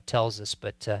because God tells us,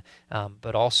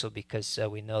 but also because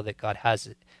we know that God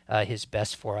has His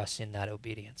best for us in that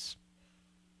obedience.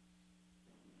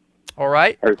 All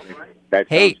right. Perfect. That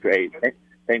sounds great.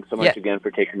 Thanks so much again for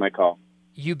taking my call.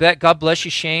 You bet. God bless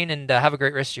you, Shane, and have a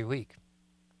great rest of your week.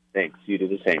 Thanks. You do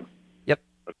the same. Yep.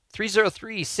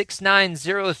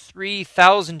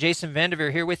 303-690-3000. Jason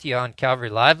Vandeveer here with you on Calvary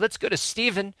Live. Let's go to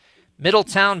Stephen,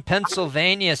 Middletown,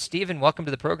 Pennsylvania. Stephen, welcome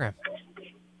to the program.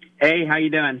 Hey, how you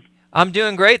doing? I'm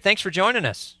doing great. Thanks for joining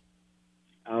us.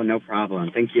 Oh, no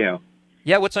problem. Thank you.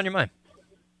 Yeah, what's on your mind?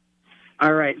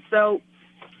 All right. So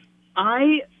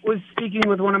I was speaking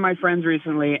with one of my friends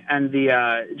recently, and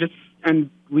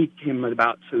we came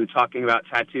about to talking about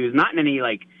tattoos, not in any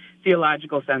like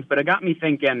theological sense, but it got me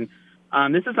thinking.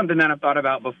 This is something that I've thought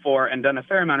about before and done a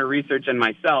fair amount of research in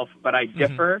myself, but I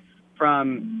differ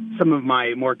from some of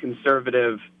my more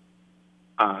conservative,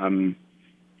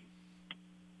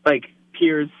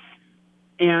 peers,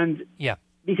 and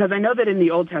because I know that in the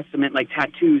Old Testament, like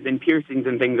tattoos and piercings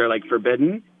and things are like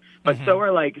forbidden. But so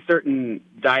are like certain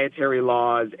dietary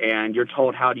laws, and you're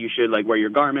told how you should like wear your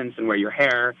garments and wear your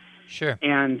hair. Sure.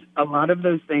 And a lot of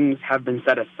those things have been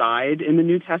set aside in the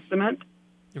New Testament.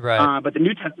 Right. But the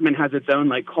New Testament has its own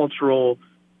like cultural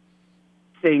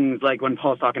things, like when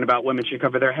Paul's talking about women should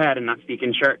cover their head and not speak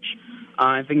in church,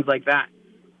 and things like that.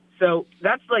 So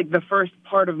that's like the first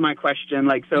part of my question.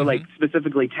 Like, so like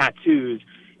specifically tattoos,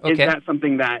 is that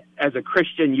something that as a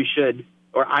Christian you should,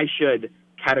 or I should,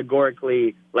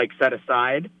 categorically like set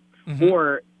aside?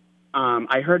 Or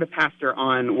I heard a pastor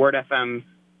on Word FM,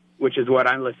 which is what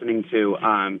I'm listening to,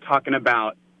 talking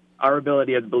about our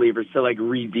ability as believers to like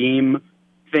redeem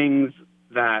things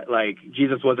that like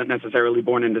Jesus wasn't necessarily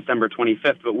born in December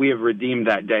 25th, but we have redeemed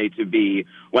that day to be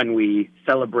when we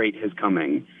celebrate his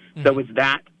coming. So is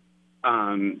that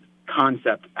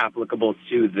concept applicable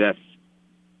to this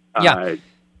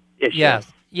issue?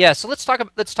 Yeah, so let's talk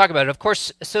about it. Of course,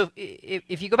 so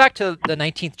if you go back to the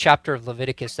 19th chapter of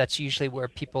Leviticus, that's usually where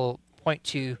people point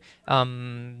to,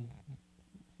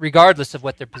 regardless of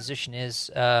what their position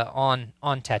is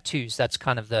on tattoos. That's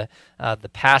kind of the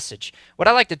passage. What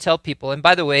I like to tell people, and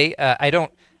by the way, I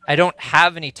don't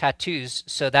have any tattoos,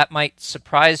 so that might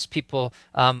surprise people.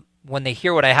 When they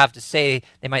hear what I have to say,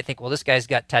 they might think, well, this guy's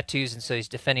got tattoos, and so he's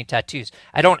defending tattoos.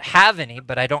 I don't have any,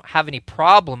 but I don't have any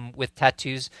problem with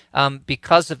tattoos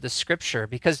because of the scripture.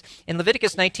 Because in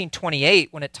Leviticus 19:28,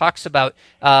 when it talks about,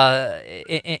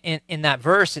 in that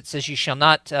verse, it says, you shall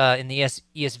not, in the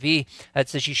ESV, it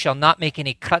says, you shall not make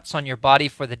any cuts on your body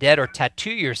for the dead or tattoo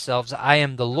yourselves. I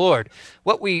am the Lord.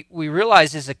 What we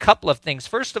realize is a couple of things.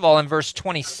 First of all, in verse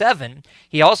 27,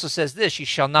 he also says this, you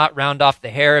shall not round off the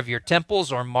hair of your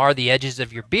temples or mar the edges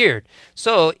of your beard.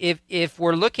 So if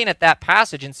we're looking at that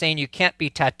passage and saying you can't be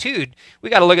tattooed, we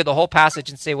got to look at the whole passage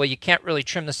and say, well, you can't really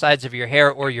trim the sides of your hair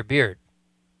or your beard,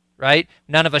 right?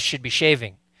 None of us should be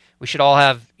shaving. We should all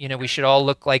have, we should all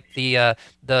look like the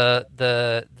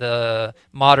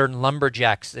modern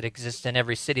lumberjacks that exist in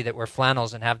every city that wear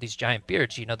flannels and have these giant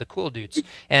beards, the cool dudes.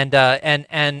 But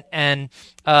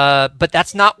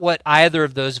that's not what either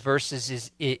of those verses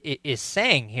is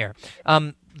saying here.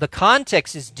 The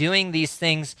context is doing these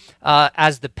things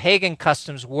as the pagan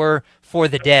customs were for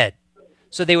the dead.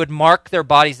 So they would mark their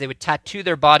bodies, they would tattoo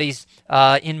their bodies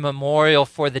in memorial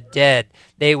for the dead.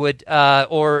 They would,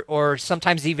 or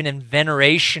sometimes even in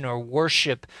veneration or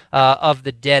worship of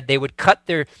the dead. They would cut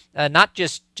their, not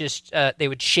just they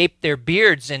would shape their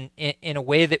beards in a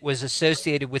way that was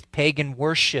associated with pagan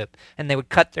worship, and they would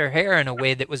cut their hair in a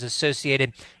way that was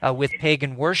associated with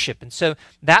pagan worship. And so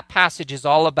that passage is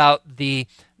all about the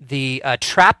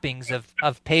trappings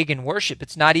of pagan worship.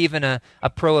 It's not even a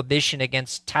prohibition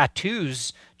against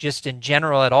tattoos just in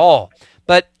general at all.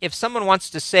 But if someone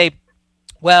wants to say,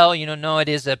 well, no, it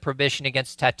is a prohibition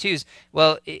against tattoos.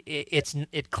 Well,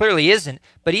 it clearly isn't.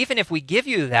 But even if we give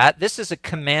you that, this is a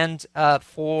command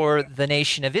for the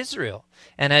nation of Israel.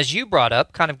 And as you brought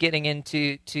up, kind of getting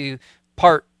into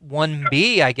part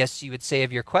 1B, I guess you would say,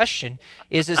 of your question,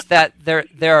 is that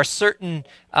there are certain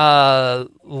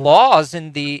laws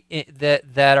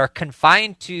that are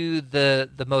confined to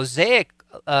the Mosaic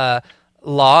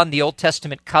law and the Old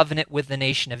Testament covenant with the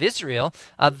nation of Israel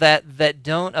that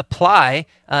don't apply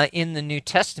in the New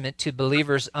Testament to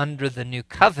believers under the new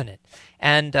covenant.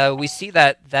 And we see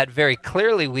that very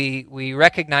clearly. We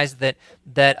recognize that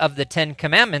of the 10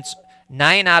 commandments,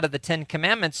 9 out of the 10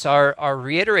 commandments are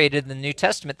reiterated in the New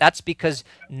Testament. That's because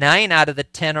 9 out of the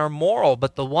 10 are moral,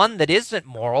 but the one that isn't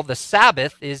moral, the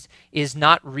Sabbath, is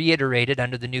not reiterated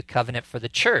under the new covenant for the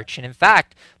church. And in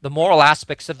fact, the moral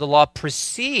aspects of the law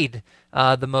precede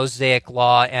the Mosaic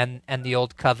law and the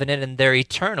Old Covenant, and they're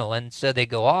eternal, and so they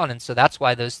go on, and so that's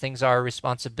why those things are a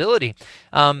responsibility.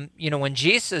 When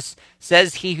Jesus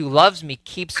says, "He who loves me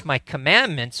keeps my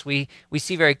commandments," we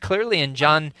see very clearly in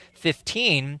John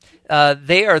 15,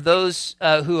 they are those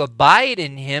who abide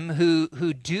in him,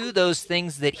 who do those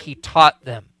things that he taught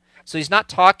them. So he's not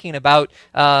talking about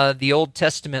the Old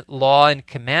Testament law and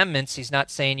commandments. He's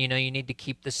not saying, you need to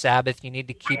keep the Sabbath, you need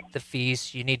to keep the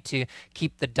feast, you need to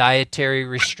keep the dietary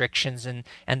restrictions and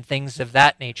things of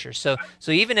that nature. So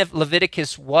even if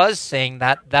Leviticus was saying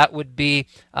that would be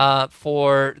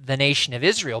for the nation of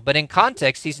Israel. But in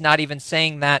context, he's not even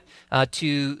saying that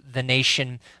to the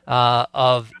nation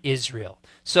of Israel.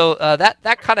 So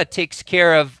that kind of takes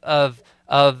care of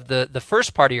the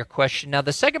first part of your question. Now,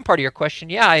 the second part of your question,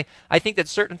 I think that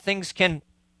certain things can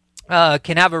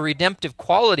have a redemptive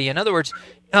quality. In other words,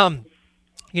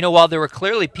 while there were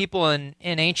clearly people in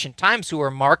ancient times who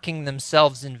were marking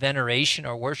themselves in veneration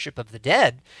or worship of the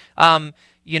dead, I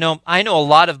know a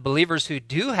lot of believers who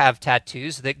do have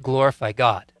tattoos that glorify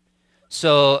God.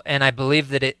 So, and I believe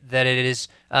that it is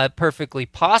perfectly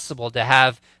possible to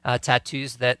have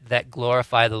tattoos that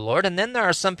glorify the Lord. And then there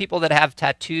are some people that have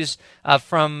tattoos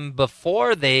from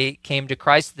before they came to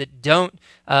Christ that don't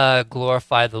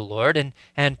glorify the Lord.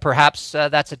 And perhaps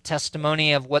that's a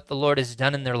testimony of what the Lord has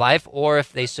done in their life, or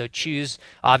if they so choose,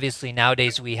 obviously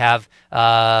nowadays we have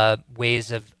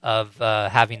ways of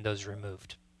having those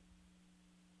removed.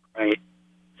 Right.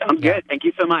 Sounds good. Thank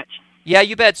you so much. Yeah,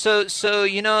 you bet. So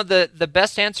the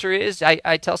best answer is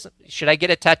I tell some, should I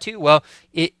get a tattoo? Well,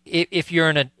 if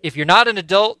you're not an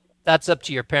adult, that's up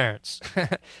to your parents.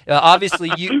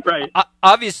 Obviously you right.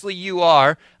 Obviously you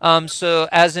are. So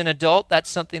as an adult,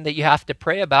 that's something that you have to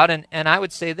pray about. And I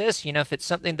would say this, if it's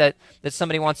something that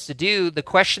somebody wants to do, the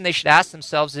question they should ask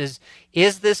themselves is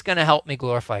this going to help me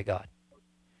glorify God?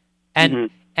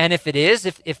 And And if it is,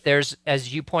 if there's,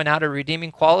 as you point out, a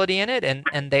redeeming quality in it,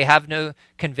 and they have no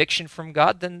conviction from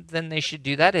God, then they should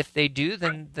do that. If they do,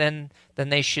 then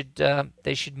they should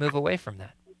move away from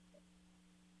that.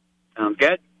 Sounds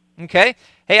good. Okay.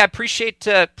 Hey, I appreciate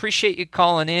you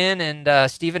calling in,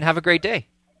 and Stephen, have a great day.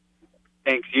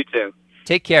 Thanks. You too.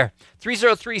 Take care.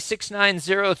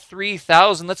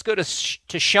 303-690-3000. Let's go to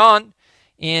Sean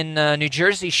in New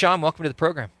Jersey. Sean, welcome to the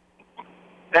program.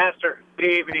 Pastor,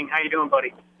 good evening. How you doing,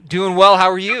 buddy? Doing well.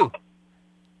 How are you?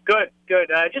 Good.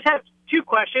 Just have two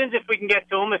questions, if we can get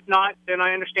to them. If not, then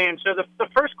I understand. So the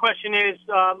first question is,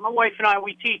 my wife and I,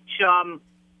 we teach 2s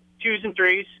and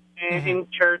 3s in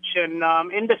church, and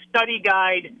in the study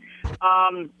guide,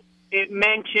 it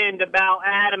mentioned about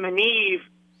Adam and Eve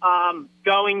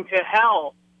going to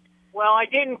hell. Well, I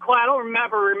don't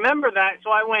remember that,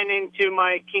 so I went into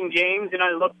my King James and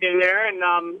I looked in there, and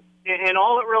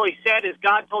all it really said is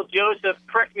God told Joseph,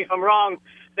 correct me if I'm wrong,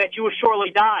 that you will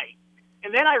surely die.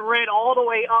 And then I read all the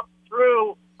way up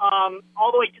through,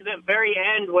 all the way to the very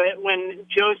end when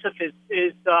Joseph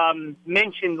is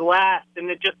mentioned last, and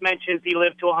it just mentions he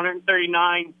lived to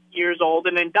 139 years old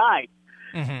and then died.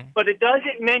 Mm-hmm. But it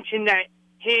doesn't mention that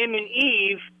him and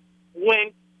Eve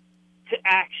went to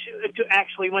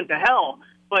actually went to hell.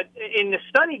 But in the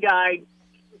study guide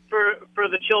for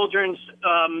the children's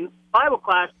Bible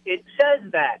class, it says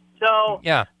that. So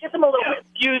I guess I'm a little bit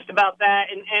confused about that.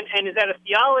 And is that a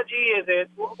theology?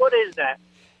 What is that?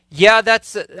 Yeah,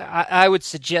 I would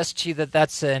suggest to you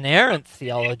that's an errant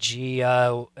theology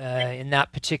in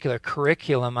that particular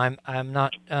curriculum. I'm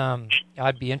not.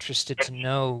 I'd be interested to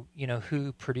know,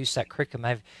 who produced that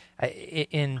curriculum.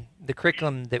 In the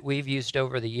curriculum that we've used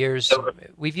over the years,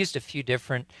 we've used a few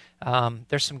different.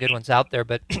 There's some good ones out there,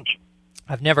 but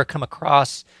I've never come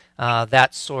across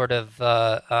that sort of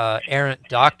errant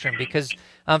doctrine, because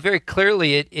very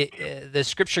clearly the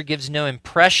Scripture gives no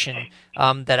impression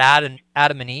that Adam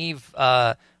and Eve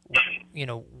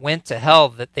went to hell,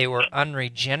 that they were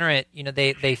unregenerate.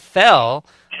 They fell,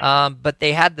 but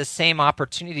they had the same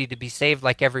opportunity to be saved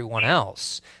like everyone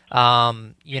else.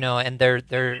 And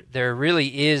there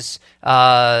really is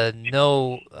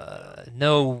no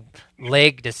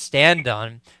leg to stand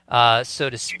on, so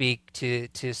to speak,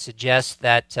 to suggest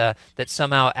that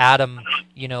somehow Adam,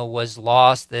 was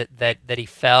lost, that he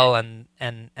fell, and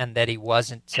that he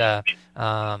wasn't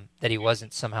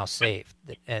somehow saved,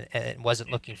 and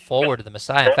wasn't looking forward to the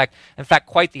Messiah. In fact,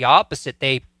 quite the opposite.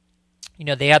 They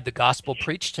had the gospel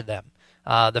preached to them.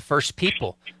 The first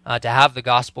people to have the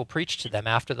gospel preached to them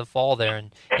after the fall there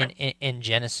in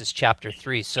Genesis chapter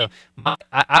 3. So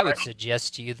I would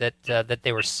suggest to you that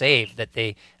they were saved, that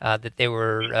they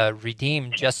were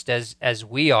redeemed just as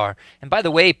we are. And by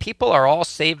the way, people are all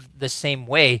saved the same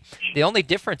way. The only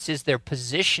difference is their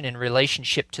position in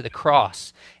relationship to the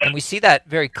cross. And we see that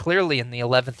very clearly in the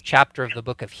 11th chapter of the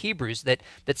book of Hebrews, that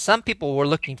some people were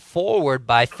looking forward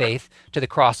by faith to the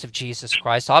cross of Jesus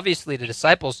Christ. Obviously, the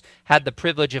disciples had the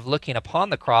privilege of looking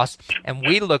upon the cross, and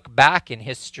we look back in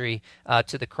history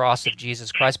to the cross of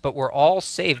Jesus Christ, but we're all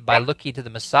saved by looking to the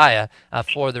Messiah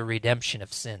for the redemption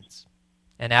of sins.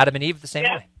 And Adam and Eve the same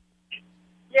way.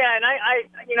 Yeah, and I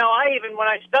even when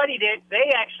I studied it,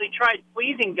 they actually tried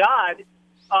pleasing God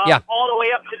all the way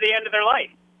up to the end of their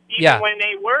life, even when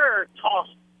they were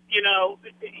tossed,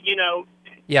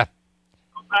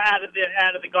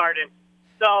 out of the garden.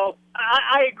 So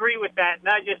I agree with that, and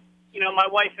I just, my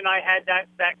wife and I had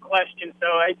that question, so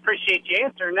I appreciate you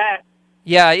answering that.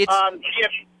 Yeah,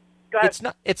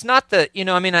 it's not the,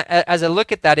 as I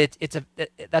look at that,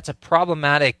 that's a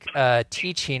problematic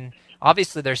teaching.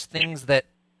 Obviously, there's things that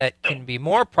can be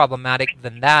more problematic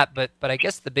than that, but I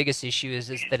guess the biggest issue is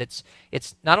that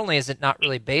it's not only is it not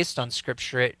really based on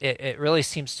Scripture, it really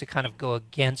seems to kind of go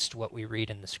against what we read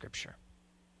in the Scripture.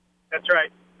 That's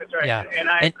right. Yeah. And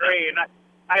I agree, and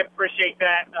I appreciate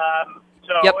that.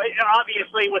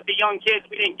 Obviously, with the young kids,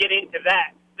 we didn't get into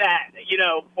that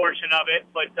portion of it,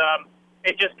 but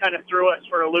it just kind of threw us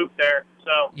for a loop there.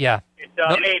 So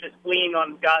it made us lean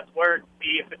on God's word to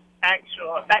see if it's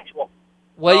factual.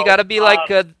 Well, you got to be like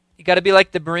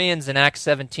the Bereans in Acts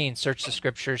 17. Search the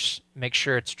Scriptures, make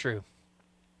sure it's true.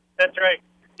 That's right.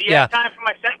 Do you have time for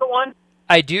my second one?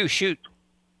 I do. Shoot.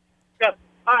 Yeah.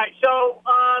 All right. So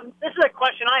this is a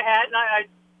question I had, and I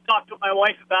talked with my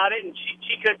wife about it, and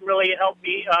she couldn't really help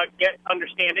me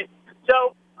understand it.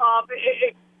 So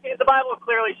the Bible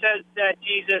clearly says that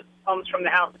Jesus comes from the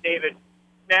house of David.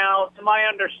 Now, to my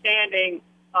understanding,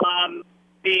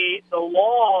 the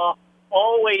law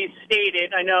always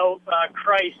stated, I know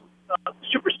Christ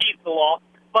supersedes the law,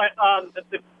 but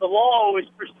the law always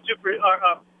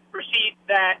precedes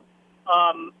that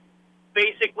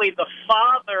basically the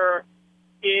father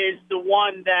is the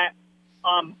one that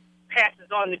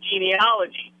passes on the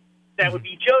genealogy. That would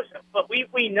be Joseph. But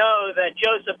we know that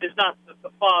Joseph is not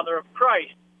the father of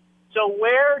Christ. So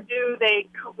where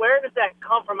does that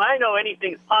come from? I know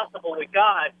anything's possible with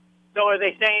God. So are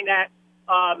they saying that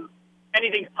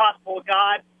anything's possible with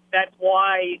God? That's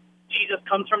why Jesus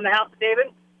comes from the house of David?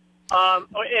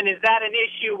 And is that an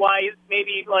issue why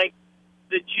maybe like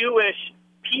the Jewish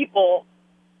people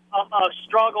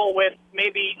struggle with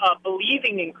maybe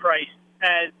believing in Christ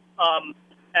as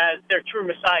their true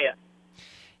Messiah?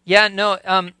 Yeah, no,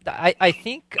 I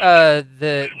think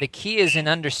the key is in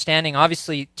understanding,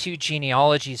 obviously, two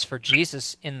genealogies for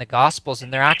Jesus in the Gospels,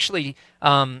 and they're actually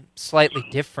slightly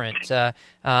different.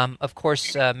 Of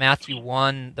course, Matthew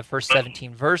 1, the first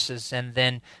 17 verses, and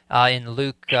then in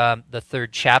Luke, the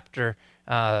third chapter,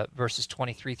 verses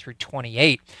 23 through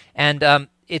 28. And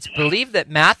it's believed that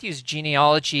Matthew's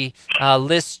genealogy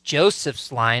lists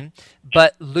Joseph's line,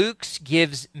 but Luke's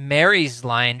gives Mary's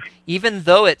line, even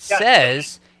though it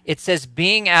says,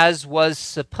 being as was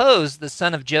supposed, the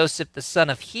son of Joseph, the son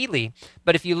of Heli.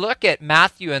 But if you look at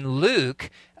Matthew and Luke,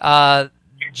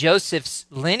 Joseph's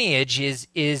lineage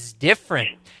is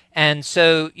different. And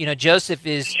so, Joseph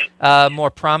is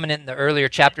more prominent in the earlier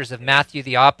chapters of Matthew.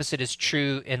 The opposite is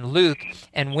true in Luke.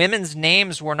 And women's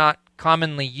names were not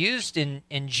commonly used in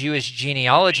Jewish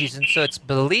genealogies. And so it's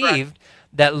believed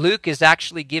that Luke is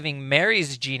actually giving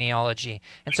Mary's genealogy.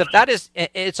 And so if that is,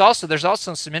 there's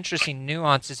also some interesting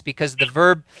nuances because the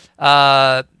verb,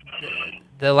 the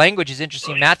language is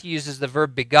interesting. Matthew uses the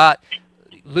verb begot.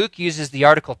 Luke uses the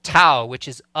article tau, which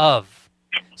is of.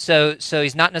 So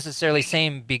he's not necessarily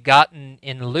saying begotten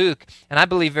in Luke, and I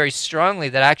believe very strongly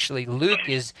that actually Luke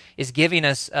is giving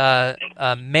us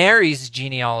Mary's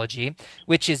genealogy,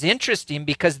 which is interesting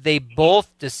because they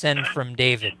both descend from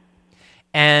David,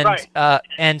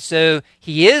 and so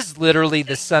he is literally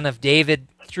the son of David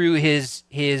through his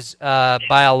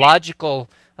biological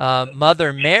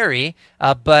mother Mary,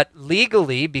 but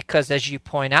legally, because as you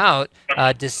point out,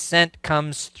 descent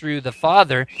comes through the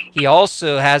father, he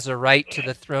also has a right to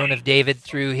the throne of David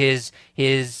through his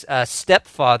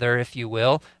stepfather, if you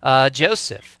will,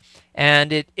 Joseph.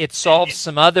 And it solves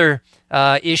some other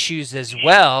issues as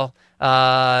well,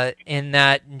 in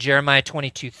that in Jeremiah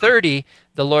 22:30,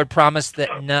 the Lord promised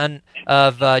that none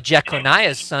of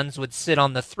Jeconiah's sons would sit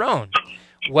on the throne.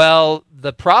 Well,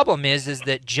 the problem is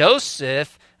that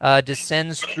Joseph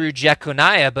descends through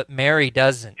Jeconiah, but Mary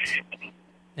doesn't.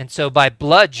 And so by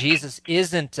blood, Jesus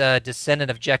isn't a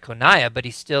descendant of Jeconiah, but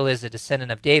he still is a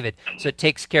descendant of David. So it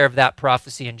takes care of that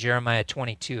prophecy in Jeremiah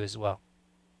 22 as well.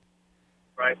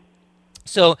 Right.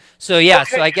 So yeah.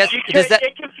 Okay. So I guess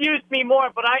it confused me more,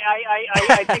 but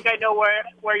I think I know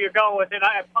where you're going with it.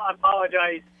 I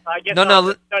apologize. I guess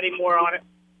I'll study more on it.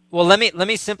 Well, let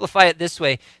me simplify it this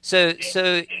way. So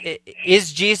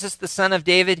is Jesus the son of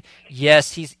David?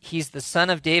 Yes, he's the son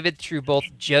of David through both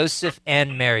Joseph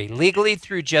and Mary. Legally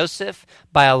through Joseph,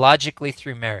 biologically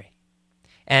through Mary.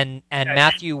 And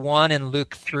Matthew 1 and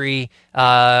Luke 3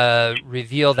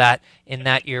 reveal that, in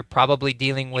that you're probably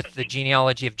dealing with the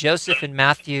genealogy of Joseph in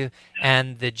Matthew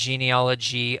and the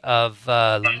genealogy of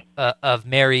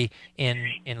Mary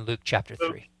in Luke chapter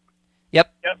 3.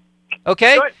 Yep.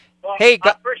 Okay. Good. Well, hey, I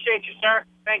appreciate you, sir.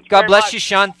 Thank you. God very bless much. you,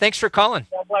 Sean. Thanks for calling.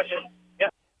 God bless you.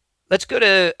 Yep. Let's go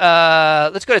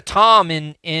to Tom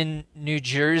in New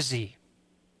Jersey.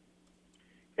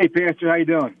 Hey, Pastor, how you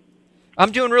doing?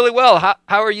 I'm doing really well.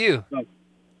 How are you?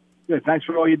 Good. Thanks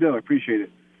for all you do. I appreciate it.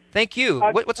 Thank you.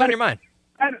 What's on your mind?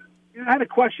 I had a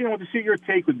question. I want to see what your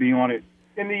take would be on it.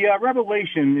 In the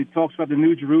Revelation, it talks about the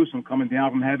New Jerusalem coming down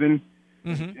from heaven,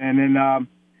 and then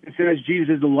it says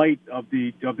Jesus is the light of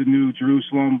the New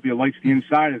Jerusalem. The light's the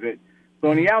inside of it. But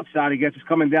on the outside, I guess it's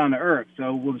coming down to earth.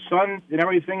 So will the sun and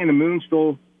everything and the moon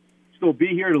still be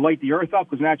here to light the earth up?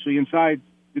 Because naturally, inside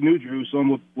the New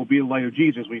Jerusalem will be the light of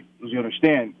Jesus, as we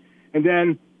understand. And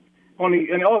then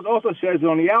it also says that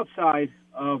on the outside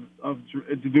of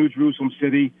the New Jerusalem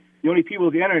city, the only people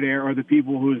who can enter there are the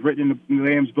people who is written in the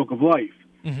Lamb's Book of Life.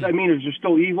 Does that mean is there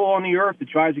still evil on the earth that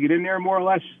tries to get in there, more or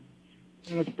less?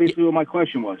 And that's basically what my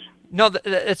question was. No,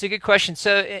 that's a good question.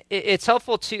 So it's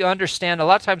helpful to understand. A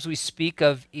lot of times we speak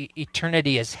of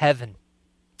eternity as heaven,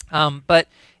 but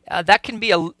that can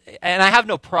be and I have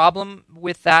no problem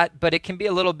with that, but it can be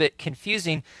a little bit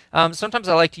confusing. Sometimes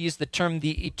I like to use the term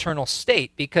the eternal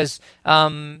state, because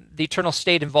the eternal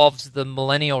state involves the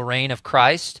millennial reign of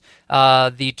Christ.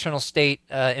 The eternal state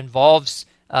involves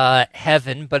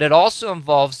heaven, but it also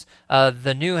involves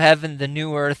the new heaven, the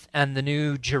new earth, and the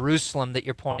new Jerusalem that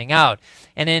you're pointing out.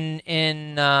 And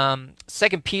in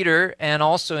 2 Peter and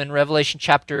also in Revelation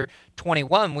chapter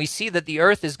 21, we see that the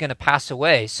earth is going to pass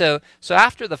away. So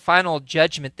after the final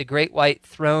judgment, the great white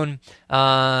throne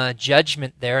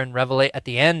judgment there at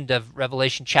the end of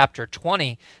Revelation chapter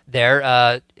 20,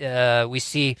 there we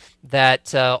see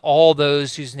that all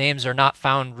those whose names are not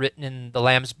found written in the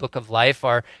Lamb's Book of Life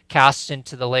are cast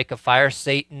into the lake of fire.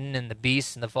 Satan and the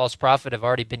beast and the false prophet have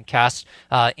already been cast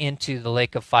into the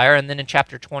lake of fire. And then in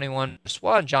chapter 21, verse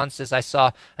 1, John says, I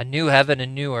saw a new heaven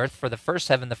and new earth, for the first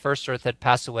heaven, the first earth had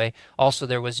passed away. Also,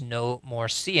 there was no more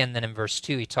sea. And then in verse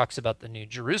 2, he talks about the new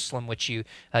Jerusalem, which you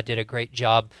did a great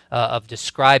job of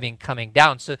describing coming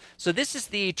down. So this is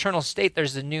the eternal state.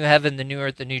 There's the new heaven, the new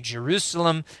earth, the new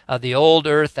Jerusalem. The old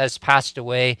earth has passed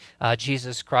away.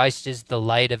 Jesus Christ is the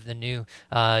light of the new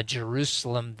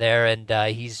Jerusalem there, and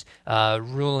he's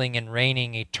ruling and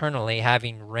reigning eternally,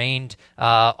 having reigned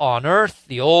on earth,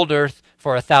 the old earth,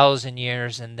 for 1,000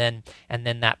 years, and then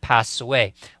that passes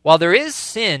away. While there is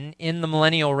sin in the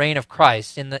millennial reign of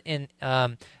Christ,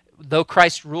 though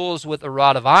Christ rules with a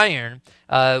rod of iron,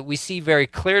 we see very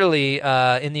clearly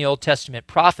in the Old Testament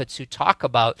prophets who talk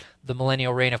about the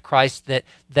millennial reign of Christ that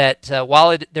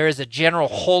while there is a general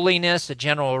holiness, a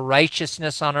general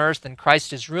righteousness on earth, and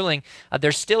Christ is ruling,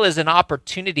 there still is an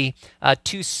opportunity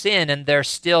to sin, and there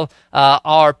still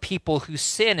are people who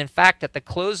sin. In fact, at the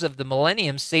close of the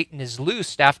millennium, Satan is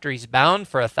loosed after he's bound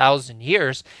for 1,000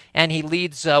 years, and he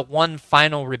leads one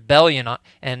final rebellion,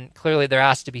 and clearly there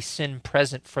has to be sin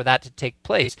present for that to take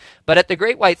place. But at the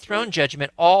great white throne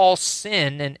judgment, all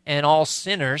sin and all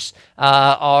sinners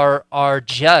are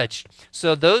judged.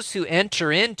 So those who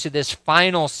enter into this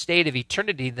final state of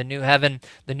eternity, the new heaven,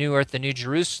 the new earth, the new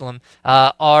Jerusalem,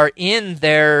 are in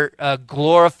their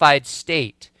glorified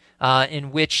state,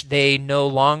 in which they no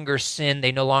longer sin,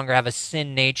 they no longer have a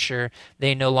sin nature,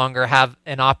 they no longer have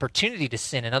an opportunity to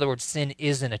sin. In other words, sin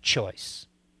isn't a choice.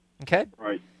 Okay?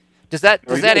 Right. Does that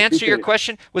answer your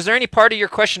question? Was there any part of your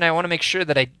question I want to make sure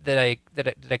that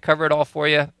I cover it all for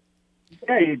you?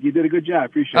 Yeah, you did a good job.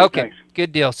 Appreciate it. Okay, Thanks.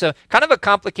 good deal. So kind of a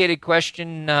complicated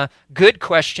question, good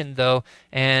question though,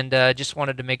 and just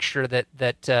wanted to make sure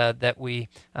that we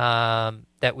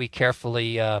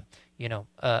carefully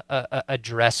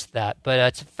address that. But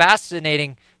it's a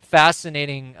fascinating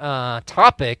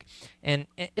topic, and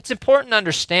it's important to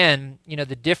understand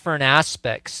the different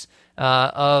aspects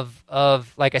of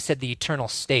like I said, the eternal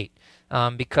state.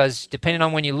 Because depending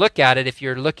on when you look at it, if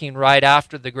you're looking right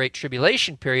after the Great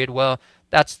Tribulation period, well,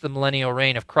 that's the millennial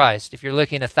reign of Christ. If you're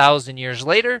looking 1,000 years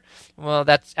later, well,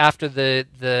 that's after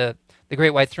the Great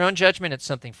White Throne Judgment. It's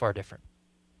something far different.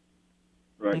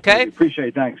 Right. Okay. Appreciate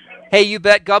it. Thanks. Hey, you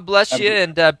bet. God bless you,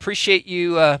 and appreciate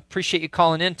you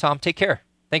calling in, Tom. Take care.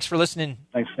 Thanks for listening.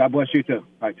 Thanks. God bless you too. All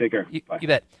right. Take care. You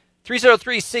bet.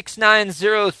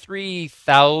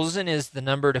 303-690-3000 is the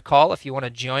number to call if you want to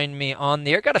join me on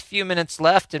the air. Got a few minutes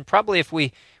left, and probably if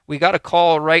we got a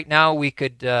call right now, we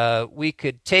could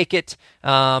take it.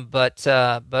 But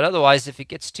otherwise, if it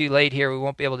gets too late here, we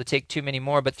won't be able to take too many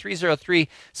more. But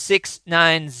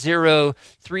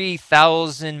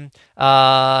 303-690-3000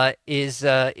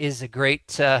 is a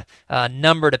great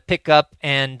number to pick up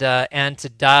and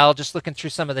to dial. Just looking through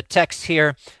some of the texts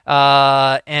here,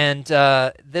 and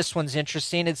this one's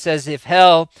interesting. It says, if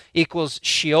hell equals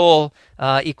Sheol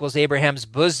equals Abraham's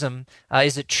bosom,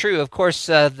 is it true? Of course,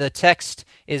 the text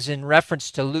is in reference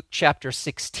to Luke chapter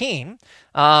 16,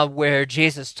 where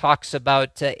Jesus talks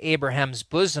about Abraham's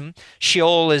bosom.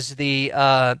 Sheol is the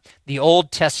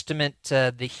Old Testament,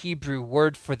 the Hebrew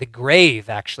word for the grave,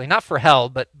 actually. Not for hell,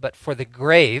 but for the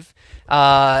grave.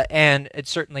 And it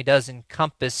certainly does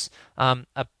encompass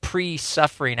a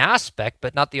pre-suffering aspect,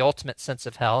 but not the ultimate sense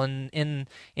of hell. And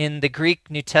in the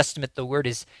Greek New Testament, the word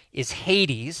is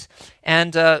Hades.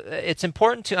 And it's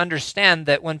important to understand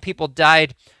that when people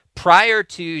died prior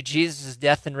to Jesus'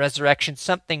 death and resurrection,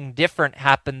 something different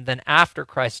happened than after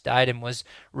Christ died and was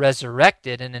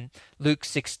resurrected. And in Luke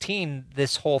 16,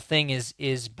 this whole thing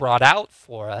is brought out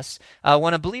for us.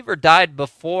 When a believer died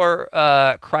before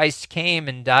Christ came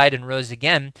and died and rose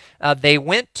again, they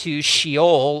went to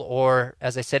Sheol, or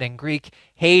as I said in Greek,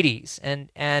 Hades. And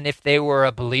if they were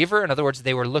a believer, in other words,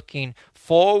 they were looking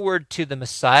forward to the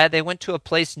Messiah, they went to a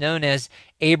place known as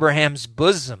Abraham's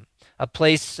bosom, a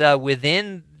place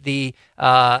within the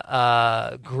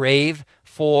grave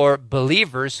for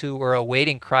believers who were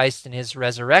awaiting Christ and his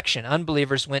resurrection.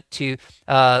 Unbelievers went to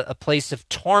a place of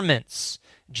torments,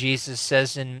 Jesus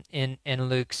says in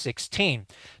Luke 16.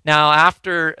 Now,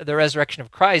 after the resurrection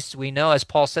of Christ, we know, as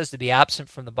Paul says, to be absent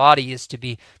from the body is to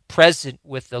be present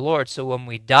with the Lord. So when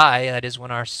we die, that is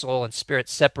when our soul and spirit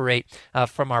separate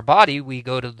from our body, we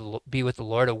go to be with the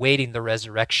Lord, awaiting the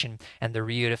resurrection and the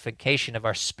reunification of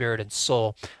our spirit and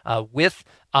soul with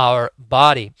our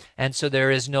body. And so there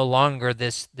is no longer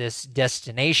this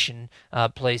destination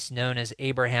place known as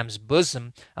Abraham's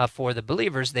bosom for the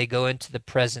believers. They go into the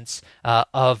presence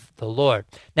of the Lord.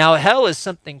 Now, hell is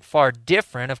something far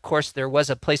different. Of course, there was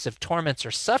a place of torments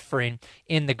or suffering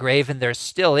in the grave, and there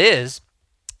still is.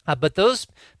 But those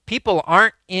people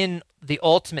aren't in the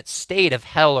ultimate state of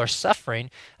hell or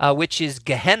suffering, which is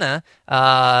Gehenna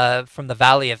from the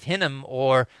Valley of Hinnom,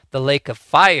 or the lake of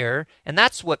fire. And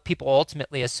that's what people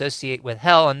ultimately associate with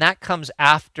hell. And that comes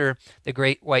after the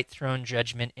great white throne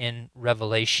judgment in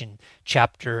Revelation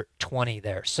chapter 20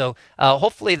 there. So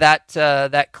hopefully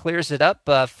that clears it up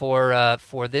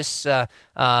for this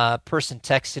person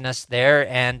texting us there,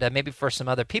 and maybe for some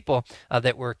other people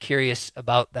that were curious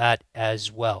about that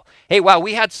as well. Hey, wow,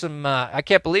 we had some, I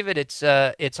can't believe it.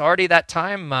 It's already that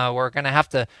time. We're going to have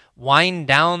to wind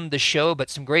down the show, but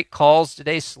some great calls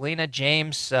today. Selena,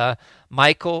 James,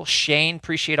 Michael, Shane,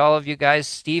 appreciate all of you guys.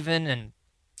 Stephen and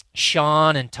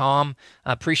Sean and Tom,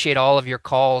 appreciate all of your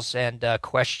calls and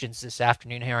questions this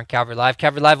afternoon here on Calvary Live.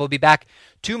 Calvary Live will be back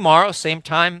tomorrow, same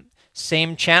time,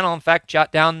 same channel. In fact,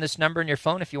 jot down this number in your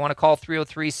phone if you want to call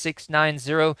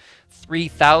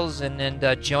 303-690-3000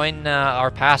 and join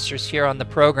our pastors here on the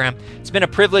program. It's been a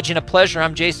privilege and a pleasure.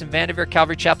 I'm Jason Vandeveer,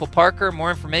 Calvary Chapel Parker.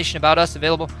 More information about us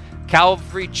available,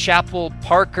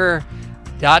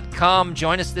 calvarychapelparker.com.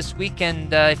 Join us this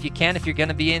weekend if you can, if you're going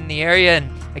to be in the area.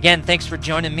 And again, thanks for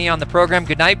joining me on the program.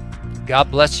 Good night. God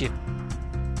bless you.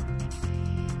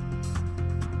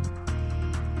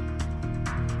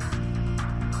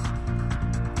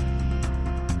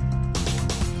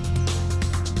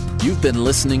 You've been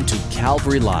listening to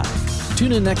Calvary Live.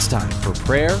 Tune in next time for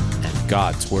prayer and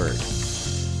God's Word.